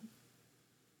Montana.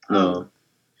 No,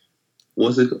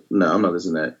 what's it? No, I'm not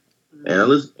listening to that. And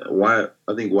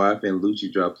I think YF and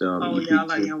Lucci dropped down. Oh yeah, I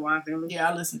like YF and Lucci. Yeah,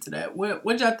 I listened to that.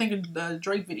 What y'all think of the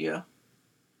Drake video?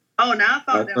 Oh, now I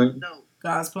thought that was dope.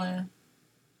 God's Plan.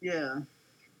 Yeah.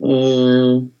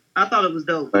 I thought it was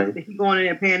dope. He going in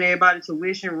there paying everybody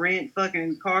tuition, rent,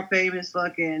 fucking car payments,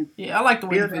 fucking. Yeah, I like the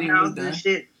way the video was done.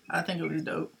 Shit. I think it was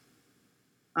dope.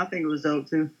 I think it was dope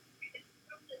too.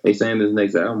 They saying this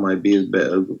next album might be a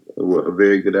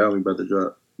very good album about to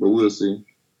drop, but we'll see.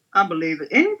 I believe it.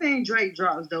 Anything Drake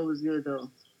drops though is good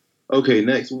though. Okay,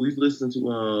 next we listen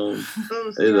to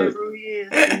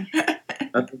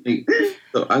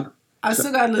I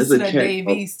still gotta listen to that Dave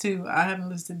East too. I haven't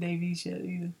listened to Dave East yet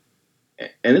either.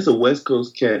 And it's a West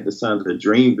Coast cat that signed to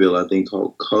Dreamville, I think,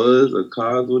 called Cuz or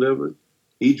Cos, whatever.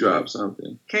 He dropped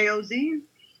something. KOZ?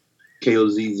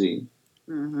 KOZZ.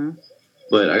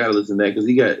 But I gotta listen to that because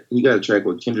he got a track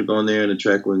with Kendrick on there and a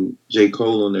track with J.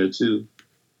 Cole on there too.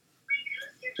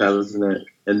 Try to listen to that.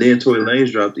 And then Tory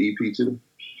Lanez dropped the EP too.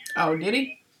 Oh, did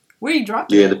he? Where he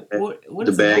dropped it? What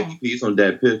the bag EP on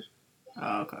Dat Piff.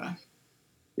 Oh, okay.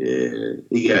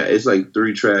 Yeah, it's like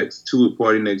 3 tracks, 2 with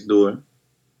Party Next Door,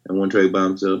 and 1 track by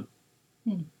himself.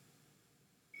 And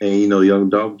Young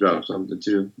Dolph dropped something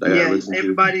too.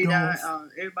 Everybody die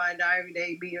every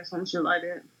day, be or some shit like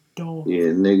that.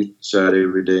 Yeah, nigga shot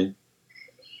every day.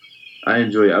 I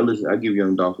enjoy it. I give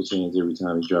Young Dolph a chance every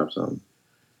time he drops something,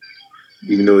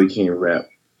 even though he can't rap.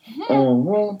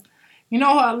 You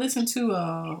know who I listen to?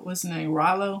 What's his name?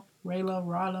 Rallo.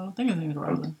 I think his name is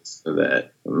Rallo.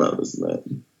 I'm not listening to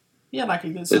that. Yeah, like a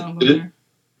good song on there.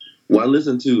 Well, I was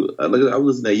listening to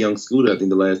that Young Scooter, I think,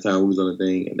 the last time we was on the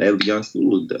thing, and that Young Scooter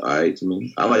was alright to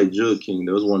me. I like Jug King.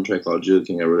 There was one track called Jug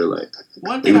King I really liked.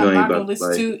 One thing I'm not going to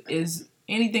listen to is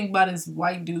anything about this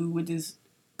white dude with this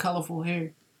colorful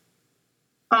hair.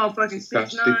 Oh, fucking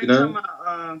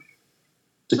 6ix9ine.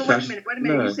 So wait a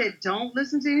minute. You said don't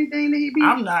listen to anything that he be?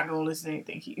 I'm not going to listen to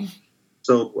anything he.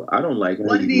 So I don't like.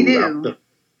 What did he do?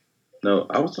 No,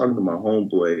 I was talking to my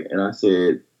homeboy, and I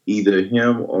said either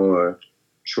him or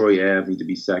Troy Ave need to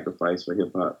be sacrificed for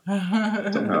hip hop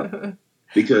somehow,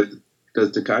 because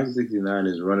Tekashi 69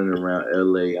 is running around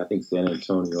LA, I think San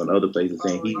Antonio and other places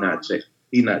saying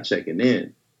he's not checking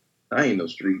in. I ain't no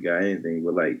street guy or anything,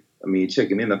 but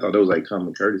checking in, I thought that was like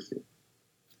common courtesy.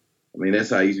 That's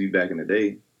how it used to be back in the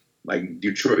day. Like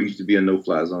Detroit used to be a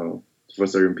no-fly zone for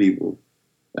certain people.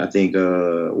 I think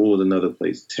what was another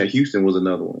place? Houston was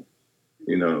another one.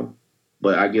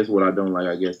 But I guess what I don't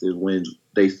like, is when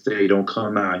they say don't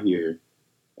come out here,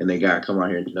 and they gotta come out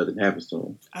here and nothing happens to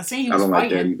them. I seen he was fighting. Like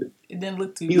that either. It didn't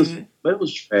look too good. But it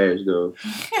was trash though.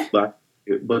 but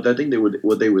I think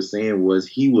what they were saying was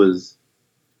he was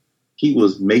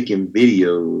making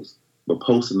videos but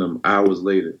posting them hours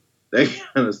later. That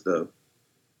kind of stuff.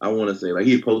 I want to say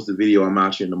he posted a video. I'm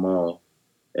out here in the mall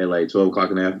at 12 o'clock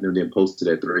in the afternoon, then posted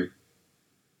at 3,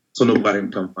 so nobody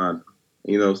can come find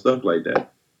him. Stuff like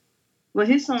that. Well,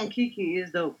 his song Kiki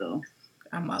is dope though.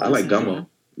 I like Gummo.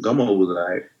 Gummo was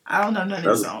alright. I don't know none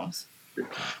of his songs.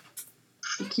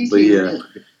 Kiki,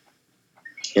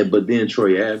 but then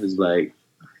Troy Ave is like,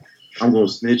 I'm gonna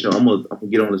snitch on. I'm gonna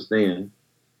get on the stand.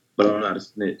 but I'm not a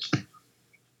snitch.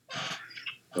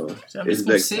 So I'm just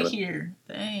gonna sit here.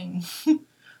 Dang.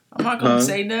 I'm not gonna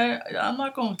say that. I'm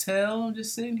not gonna tell. I'm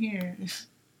just sitting here.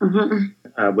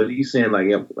 But he's saying like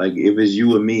if it's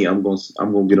you or me, I'm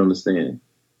gonna get on the stand.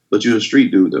 But you're a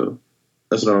street dude though.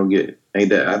 That's what I don't get. Ain't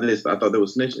that? I thought that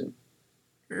was snitching.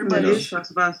 Everybody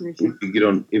talks about snitching.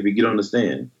 If you get on the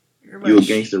stand, you a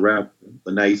gangster rapper.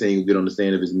 But now you saying you get on the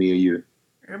stand if it's me or you.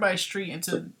 Everybody's street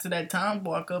to that time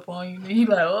walk up on you. And he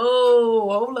like, oh,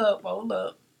 hold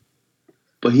up.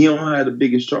 But he don't have the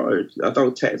biggest charge. I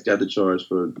thought Tax got the charge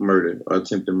for murder or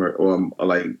attempted murder or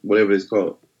like whatever it's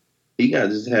called. He got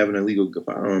just having an illegal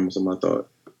firearm or something, I thought.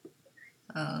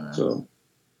 So,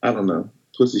 I don't know.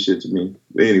 Pussy shit to me.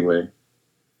 But anyway.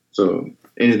 So,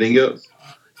 anything else?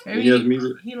 Any other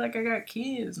music? He like, I got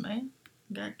kids, man.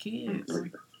 Got kids.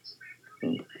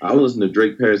 I was listening to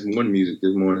Drake Paris Morning music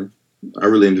this morning. I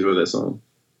really enjoy that song.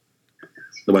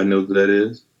 Nobody knows what that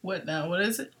is? What now? What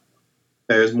is it?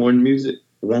 Paris Morning music.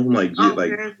 The one from like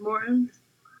Paris Morton.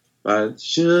 I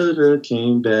shoulda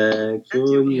came back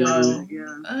for you.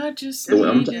 I just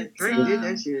Drake did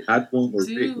that shit. Not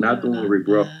the one with Rick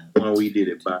Ross. The one we did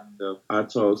it by himself. I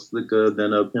talk slicker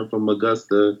than a pimp from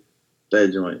Augusta.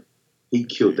 That joint. He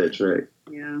killed that track.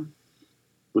 Yeah.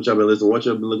 What y'all been listening? What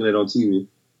y'all been looking at on TV?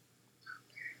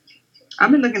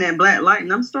 I've been looking at Black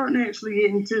Lightning. I'm starting to actually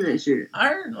get into that shit. I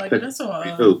heard that's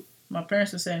all. My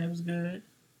parents were saying it was good.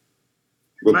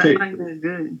 Black Lightning is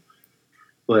good.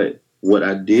 But what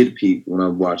I did peep when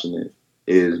I'm watching it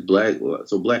is Black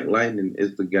Lightning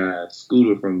is the guy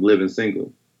Scooter from Living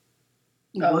Single.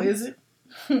 Oh, is it?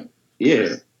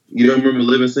 Yeah. You don't remember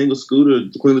Living Single? Scooter,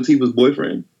 Queen Latifah's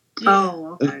boyfriend?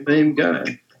 Oh, okay. That's the same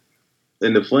guy.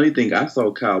 And the funny thing, I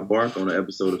saw Kyle Bark on an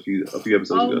episode a few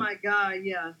episodes ago. Oh my God,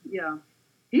 yeah.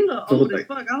 He look old as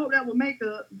fuck. I hope that was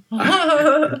makeup.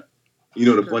 You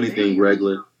know the funny thing,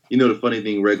 regular.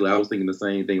 I was thinking the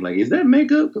same thing. Like, is that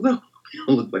makeup? Because I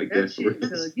don't look like that.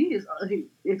 Because he is.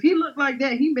 If he looked like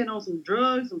that, he been on some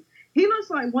drugs. He looks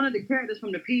like one of the characters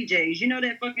from the PJs. You know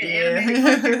that fucking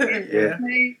animated yeah.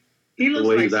 He looks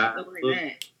like something like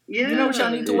that. Yeah. You know what y'all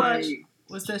need to watch?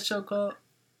 What's that show called?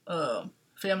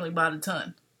 Family by the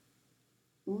Ton.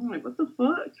 I'm like, what the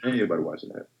fuck? Ain't anybody watching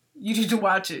that. You need to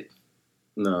watch it.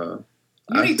 No.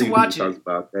 You need to watch it. Talk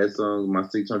about that song, My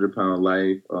 600-Pound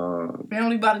Life.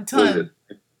 Family by the Ton.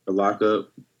 The Lockup.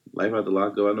 Life After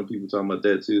Lockup. I know people talking about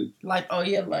that too. Like, oh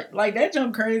yeah, like that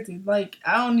jump crazy. Like,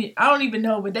 I don't even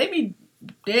know, but they be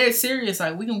dead serious.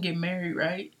 Like, we gonna get married,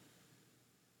 right?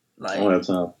 Like, I don't have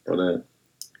time for that.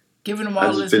 Giving them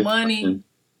all this money.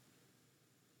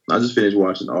 I just finished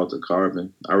watching Altered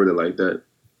Carbon. I really like that.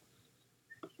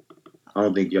 I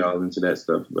don't think y'all into that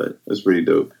stuff, but it's pretty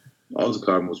dope. Altered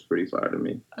Carbon was pretty fire to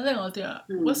me. I think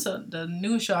what's the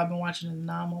new show I've been watching is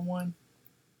 911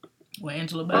 with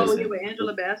Angela Bassett. Oh, yeah, with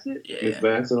Angela Bassett? Yeah. Miss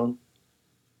Bassett on?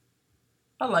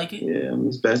 I like it. Yeah,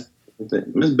 Miss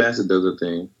Bassett does her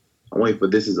thing. I'm waiting for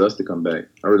This Is Us to come back.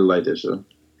 I really like that show.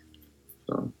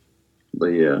 So, but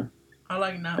yeah. I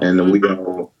like 911. And then we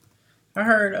got... I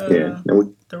heard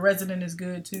The Resident is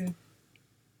good too.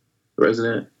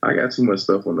 Resident? I got too much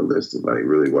stuff on the list to like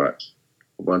really watch.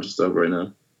 A bunch of stuff right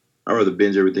now. I'd rather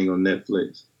binge everything on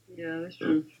Netflix. Yeah, that's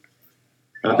true.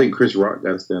 I think Chris Rock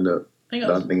got to stand up.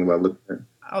 I'm thinking about looking at.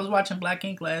 I was watching Black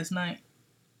Ink last night.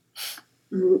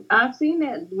 I've seen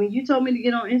that. When you told me to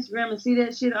get on Instagram and see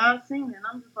that shit, I've seen it. And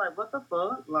I'm just like, what the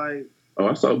fuck? Like, oh,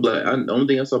 I saw the only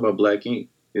thing I saw about Black Ink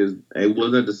is it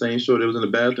wasn't the same show that was in the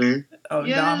bathroom. Oh,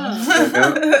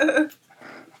 yeah.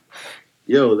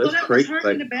 Yo, that's crazy. Was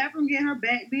her in the bathroom getting her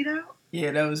back beat out?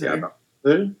 Yeah, that was her.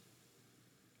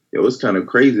 Yo, it's kind of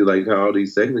crazy, like how all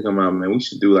these segments come out, man. We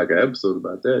should do like an episode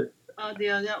about that.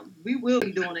 Yeah, we will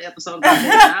be doing an episode about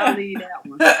that. I'll leave that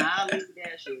one. I'll leave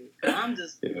that shit.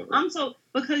 I'm so,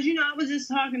 because, I was just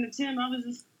talking to Tim. I was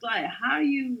just like, how do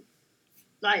you,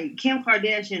 like, Kim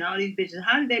Kardashian, all these bitches,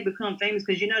 how did they become famous?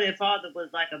 Because their father was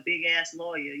like a big ass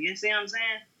lawyer. You see what I'm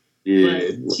saying?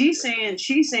 Yeah. But she's saying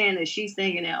that she's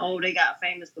thinking that, they got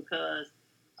famous because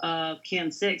of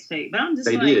Kim's sex tape. But I'm just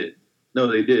They did. No,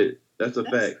 they did. That's a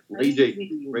fact. Ray J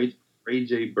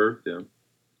birthed them.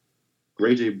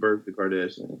 Ray J birthed the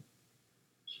Kardashian.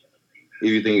 If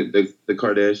you think the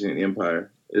Kardashian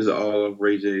empire is all of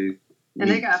Ray J's. And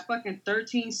they got fucking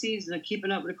 13 seasons of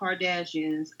Keeping Up with the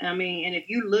Kardashians. I mean, and if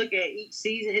you look at each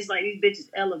season, it's like these bitches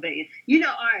elevating.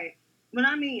 All right. When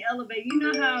I mean elevate, you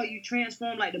know how you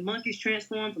transform, like the monkeys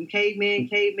transform from cavemen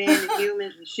to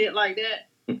humans and shit like that?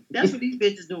 That's what these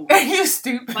bitches doing. You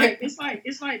stupid. Like it's like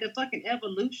the fucking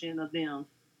evolution of them.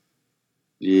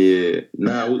 Yeah.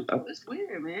 It's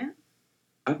weird, man.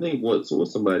 I think what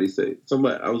somebody said.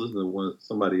 I was listening to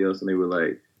somebody else, and they were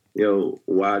like, "Yo,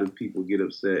 why do people get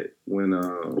upset when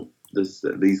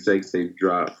these sex tapes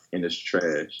drop and it's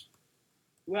trash?"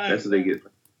 Right. That's what they get.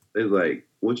 It's like,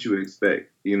 what you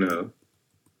expect, you know?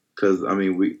 Because I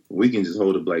mean, we can just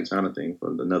hold a Blac Chyna thing for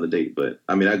another date, but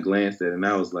I mean, I glanced at it and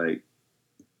I was like,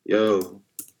 "Yo,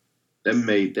 that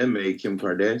made Kim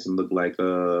Kardashian look like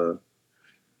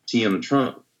Tiana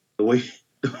Trump the way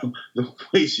the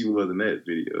way she was in that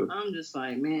video." I'm just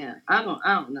like, man, I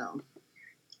don't know.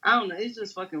 It's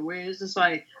just fucking weird. It's just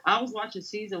like I was watching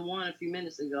season 1 a few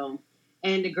minutes ago,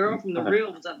 and the girl from The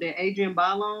Real was up there, Adrienne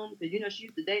Bailon, because you know she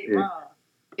used to date Rob.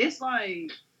 It's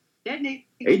like that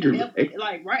nigga,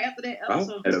 like right after that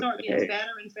episode, he started getting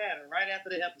fatter and fatter. Right after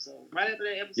that episode,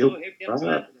 every episode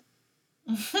after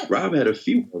that. Rob had a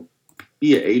few.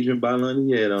 He had Adrienne Bailon.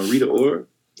 He had Rita Ora.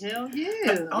 Hell yeah!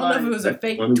 I don't know if it was a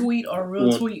fake tweet or a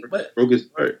real tweet, but broke his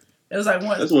heart. It was like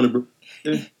one. That's one of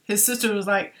his sister was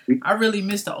like, "I really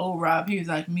miss the old Rob." He was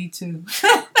like, "Me too."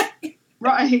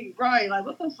 Right. Like,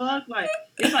 what the fuck? Like,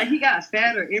 it's like he got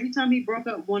fatter every time he broke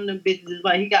up one of them bitches. It's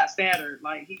like he got fatter.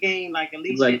 Like he gained like at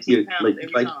least 15 pounds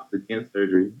every time. Against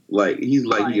surgery. Like he's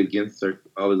like he against surgery.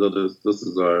 All his other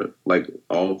sisters are like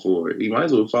all for it. He might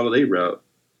as well follow their route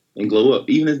and glow up.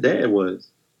 Even his dad was.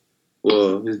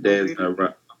 Well, his dad's not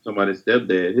right. I'm talking about his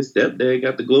stepdad. His stepdad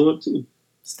got the glow up too.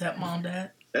 Stepmom,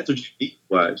 dad. That's what you need to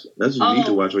watch. That's what you need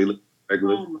to watch. Where you look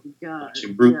regular. Oh my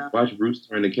god! Watch Bruce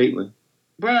turn to Caitlyn.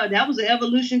 Bruh, that was an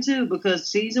evolution too, because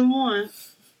season 1,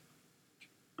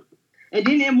 and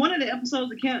then in one of the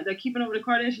episodes of Keeping Up with the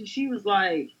Kardashians, she was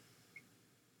like,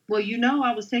 "Well, you know,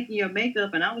 I was taking your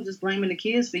makeup and I was just blaming the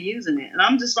kids for using it," and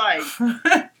I'm just like,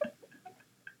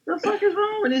 "The fuck is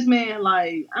wrong with this man?"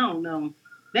 Like, I don't know.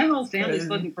 That whole family is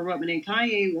fucking corrupt. And then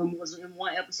Kanye was in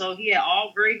one episode. He had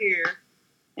all gray hair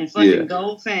and fucking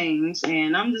gold fangs,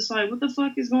 and I'm just like, what the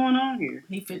fuck is going on here?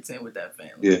 He fits in with that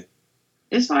family. Yeah.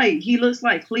 It's like he looks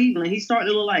like Cleveland. He's starting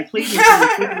to look like Cleveland from the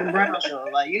Cleveland Brown show.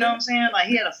 Like, you know what I'm saying? Like,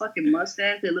 he had a fucking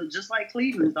mustache that looked just like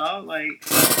Cleveland's, dog. Like,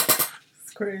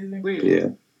 it's crazy. Weird. Yeah.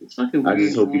 It's fucking weird. I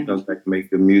just hope he comes back to make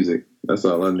good music. That's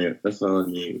all I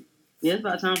need. Yeah, it's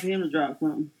about time for him to drop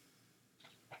something.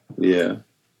 Yeah.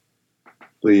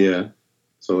 But yeah.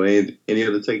 So any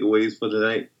other takeaways for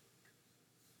tonight?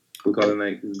 We'll call it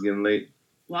night because it's getting late.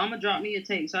 Well, I'm gonna drop me a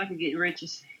tape so I can get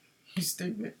riches. You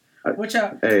stupid. What's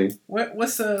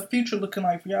the future looking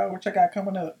like for y'all? What y'all got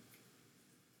coming up?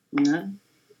 Nothing.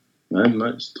 Not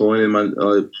much. Playing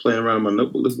around in my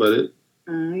notebook. That's about it.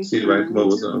 See if I can come up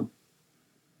with something.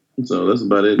 So that's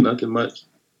about it. Nothing much.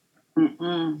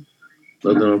 Nothing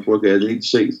on forecast. Need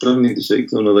to shake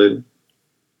sooner or later.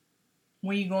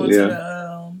 When you going to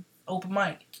the open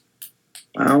mic?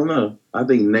 I don't know. I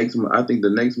think the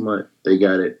next month they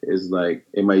got it is like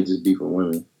it might just be for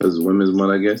women because it's Women's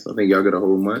Month. I guess I think y'all got a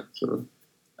whole month. So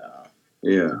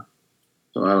yeah.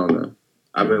 So I don't know.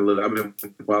 I've been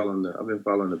following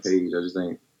the page. I just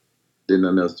ain't did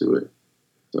nothing else to it.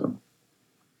 So,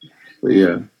 but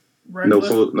yeah.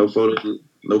 Regular. No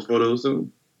photos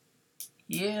soon.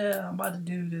 Yeah, I'm about to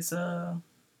do this album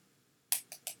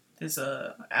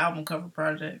cover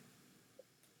project.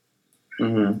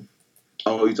 Mm-hmm.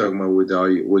 Oh, you talking about with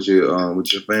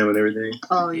your fam and everything?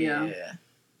 Oh yeah.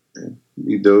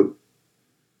 You dope.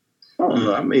 I don't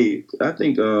know. I may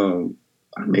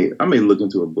look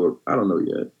into a book. I don't know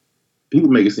yet. People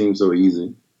make it seem so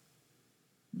easy.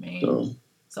 Man,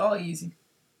 it's all easy.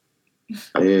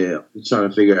 Yeah, I'm trying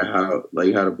to figure out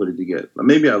how to put it together.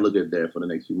 Maybe I'll look at that for the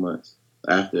next few months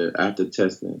after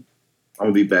testing. I'm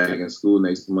gonna be back in school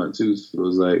next month too, so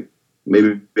it's like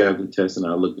maybe after testing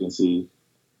I'll look and see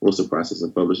what's the process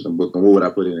of publishing a book and what would I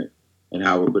put in it and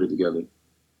how I would put it together.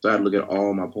 So I had to look at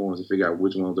all my poems and figure out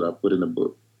which ones that I put in the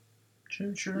book.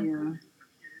 True. Yeah.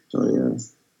 So yeah.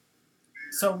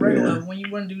 So regular, when you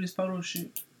want to do this photo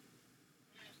shoot?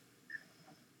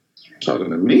 Talking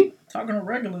to me? Talking to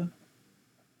regular.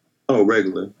 Oh,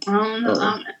 regular. I don't know.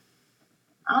 I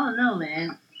don't know,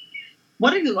 man.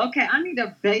 What is it? Okay, I need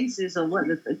a basis of what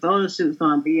the photo shoot's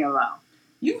gonna be about.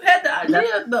 You had the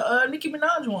idea, the Nicki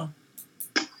Minaj one.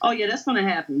 Oh yeah, that's gonna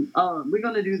happen. We're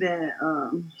gonna do that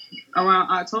around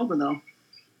October though.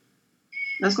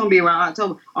 That's gonna be around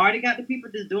October. I already got the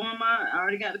people that's doing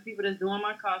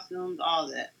my costumes, all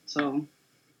that. So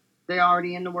they're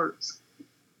already in the works.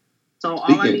 So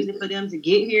all I need is for them to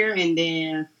get here, and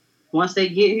then once they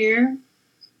get here,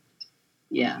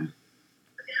 yeah.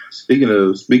 Speaking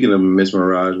of Miss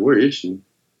Mirage, where is she?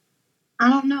 I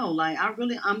don't know. Like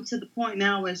I'm to the point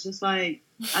now where it's just like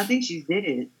I think she's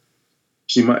dead.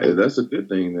 She might. That's a good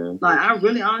thing then. Like I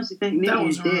really honestly think Nicki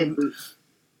is dead. But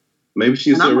maybe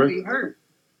she's still be hurt.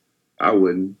 I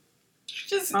wouldn't.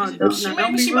 She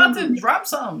about to drop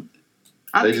something.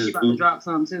 I think she's about to drop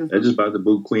something too. They're just about to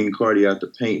boot Queen Cardi out the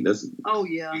paint. That's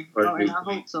yeah. Oh, and I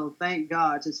hope so. Thank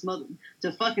God to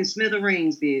fucking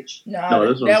smithereens, bitch. No,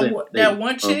 that's what I'm saying. That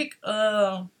one chick,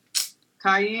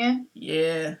 Cayenne.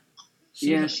 Yeah.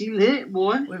 She lit,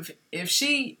 boy. If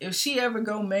she ever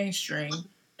go mainstream,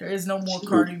 there is no more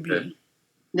Cardi B.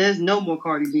 There's no more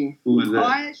Cardi B. Who is that? Oh,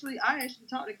 I actually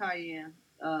talked to Cayenne.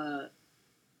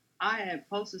 I had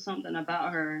posted something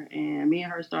about her, and me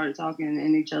and her started talking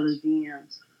in each other's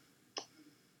DMs.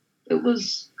 It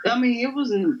was just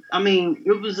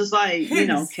like, cat talking, you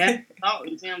know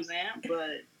what I'm saying?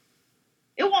 But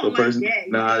it wasn't like that.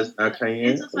 No, it's not Cayenne.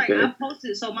 It's just like I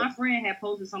posted, so my friend had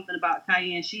posted something about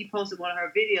Cayenne. She posted one of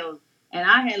her videos, and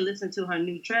I had listened to her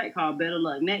new track called Better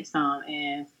Luck Next Time,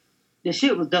 and the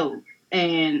shit was dope.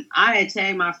 And I had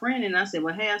tagged my friend, and I said,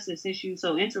 well, hey, since you're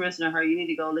so interested in her, you need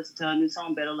to go listen to her new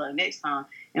song, Better Luck Next Time.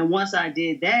 And once I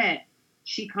did that,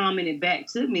 she commented back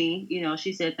to me,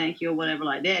 she said thank you or whatever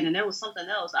like that. And there was something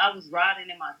else. I was riding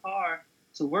in my car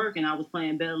to work, and I was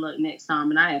playing Better Luck Next Time,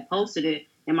 and I had posted it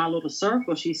in my little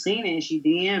circle. She seen it, and she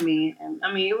DM'd me. And,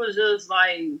 it was just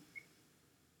like...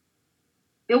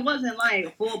 It wasn't like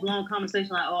a full-blown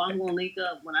conversation like, oh, I'm going to link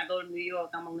up. When I go to New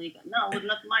York, I'm going to link up. No, it was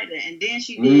nothing like that. And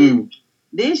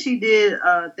then she did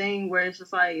a thing where it's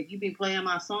just like, if you be playing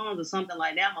my songs or something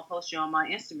like that, I'm going to post you on my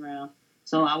Instagram.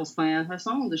 So I was playing her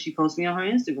songs and she posted me on her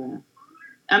Instagram.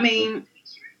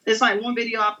 It's like one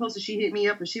video I posted, she hit me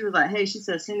up and she was like, hey, she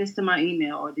said, send this to my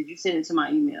email, or did you send it to my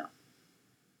email?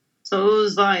 So it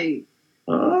was like...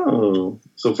 Oh.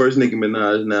 So first Nicki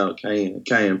Minaj, now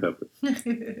Cayenne Pepper.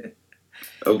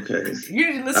 Okay. You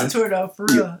didn't listen to her though, for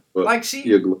real. Like she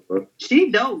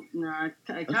dope. Nah,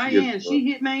 Cayenne, she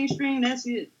hit mainstream. That's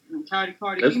it. Cardi,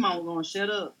 you mama gonna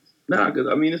shut up. Nah, because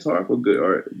it's hard for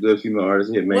good female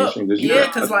artists to hit mainstream.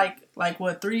 Because like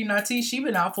what 3 Nati, she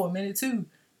been out for a minute too,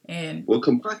 and I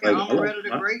think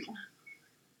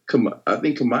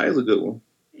Kamaya's a good one.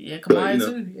 Yeah, Kamaya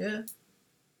too. Yeah.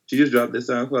 She just dropped that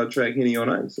SoundCloud track Henny on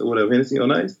Ice or whatever, Hennessy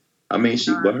on Ice.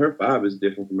 But her vibe is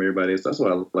different from everybody else. That's why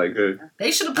I like her. They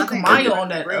should have put Kamaya on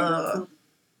that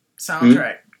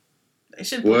soundtrack. They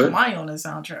should put Kamaya on that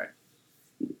soundtrack.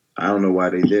 I don't know why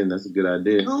they didn't. That's a good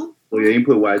idea. Who? Oh yeah, you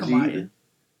put YG.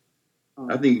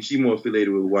 I think she's more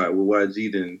affiliated with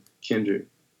YG than Kendrick.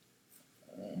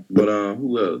 But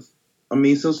who else?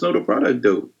 So Snow the Product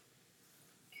dope.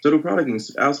 So the Product can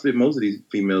outspit most of these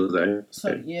females out here.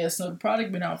 So the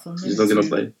Product been out for a minute. She's don't get no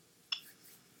play.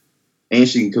 And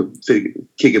she can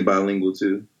kick it bilingual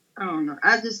too. I don't know.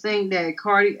 I just think that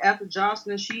Cardi, after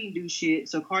Jocelyn, she didn't do shit,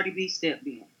 so Cardi B stepped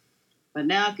in. But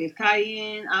now, if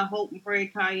Cayenne, I hope and pray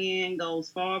Cayenne goes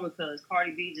far, because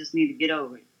Cardi B just need to get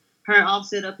over it. Her and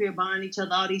Offset up here buying each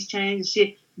other all these chains and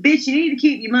shit. Bitch, you need to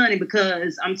keep your money,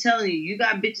 because I'm telling you, you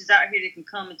got bitches out here that can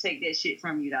come and take that shit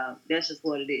from you, dog. That's just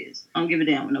what it is. I don't give a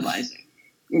damn what nobody says.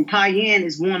 And Cayenne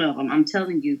is one of them. I'm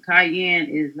telling you,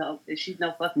 Cayenne she's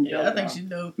no fucking joke. Yeah, I think she's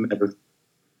dope. Matter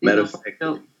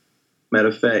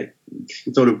of fact,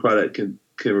 so the Product can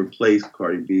replace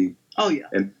Cardi B. Oh yeah,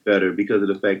 and better, because of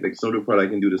the fact that Snow the Product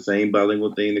can do the same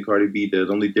bilingual thing that Cardi B does.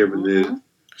 Only difference is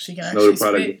she can actually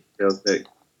spit.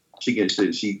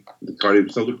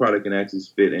 Snow the Product can actually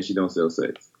spit, and she don't sell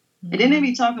sex. And then they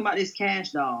be talking about this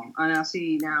Cash Doll, and I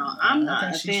see now I'm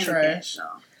not a fan of Cash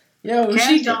Doll. Yo,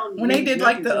 when they did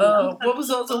like the what was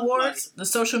those awards, the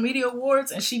social media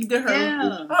awards, and she did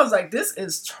her, I was like, this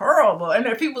is terrible. And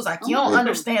then people was like, you don't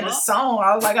understand the song.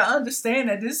 I was like, I understand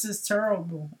that this is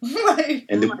terrible.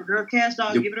 Girl, Cash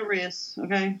Doll, give it a rest,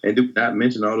 okay? And do not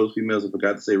mention all those females who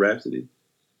forgot to say Rhapsody.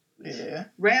 Yeah,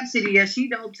 Rhapsody, yeah, she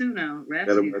dope too now.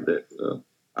 Rhapsody. About that.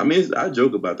 I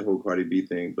joke about the whole Cardi B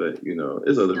thing, but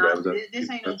it's other rappers. This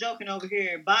ain't no joking over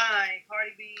here. Bye,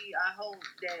 Cardi B. I hope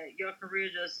that your career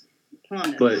just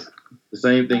plummets. But the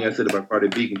same thing I said about Cardi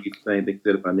B can be the same thing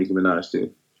said about Nicki Minaj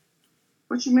too.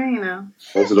 What you mean now?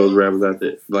 Most of those rappers out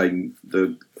there, like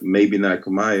maybe not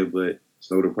Kamaya, but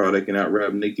Snow the Product can out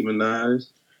rap Nicki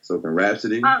Minaj. So can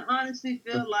Rhapsody. I honestly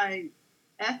feel like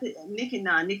after Nicki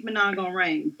Minaj gonna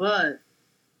reign, but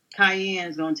Cayenne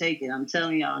is gonna take it. I'm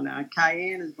telling y'all now.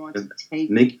 Cayenne is going to take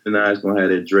it. Nicki Minaj gonna have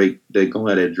that Drake. They're gonna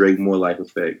have that Drake More Life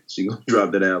effect. She gonna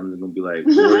drop that album and gonna be like,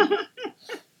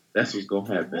 that's what's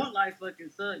gonna happen. More Life fucking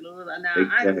sucked. Now,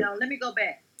 let me go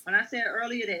back. When I said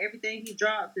earlier that everything he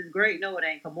drops is great, no, it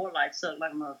ain't. Cause More Life sucked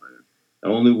like a motherfucker. The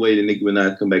only way that Nicki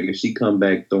Minaj come back is she come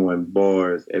back throwing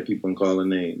bars at people and calling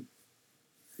names.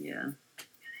 Yeah.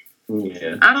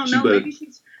 Yeah. I don't know.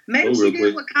 Maybe she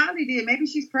did what Kylie did. Maybe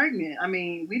she's pregnant.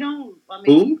 We don't.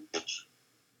 Who?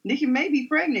 Nicki may be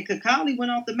pregnant because Kylie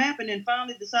went off the map and then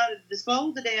finally decided to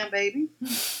disclose the damn baby.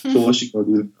 So what's she gonna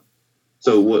do?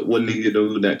 So what Nicki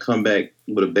do that? Come back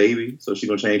with a baby? So she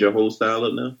gonna change her whole style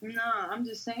up now? Nah, I'm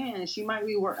just saying she might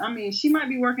be she might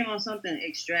be working on something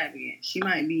extravagant. She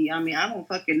might be. I mean, I don't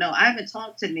fucking know. I haven't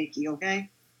talked to Nicki. Okay.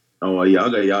 Oh, y'all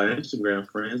got y'all Instagram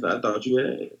friends. I thought you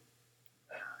had.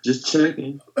 Just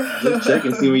checking.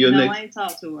 See when your next. I ain't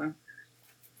talked to her.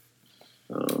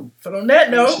 But on that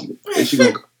note, she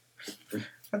gonna...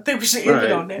 I think we should end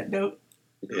it on that note.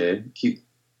 Yeah.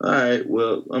 All right.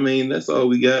 Well, I mean, that's all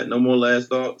we got. No more last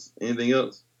thoughts. Anything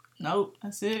else? Nope.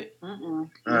 That's it. All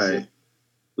right.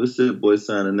 What's it, boy?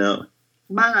 Signing out.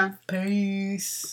 Bye. Peace.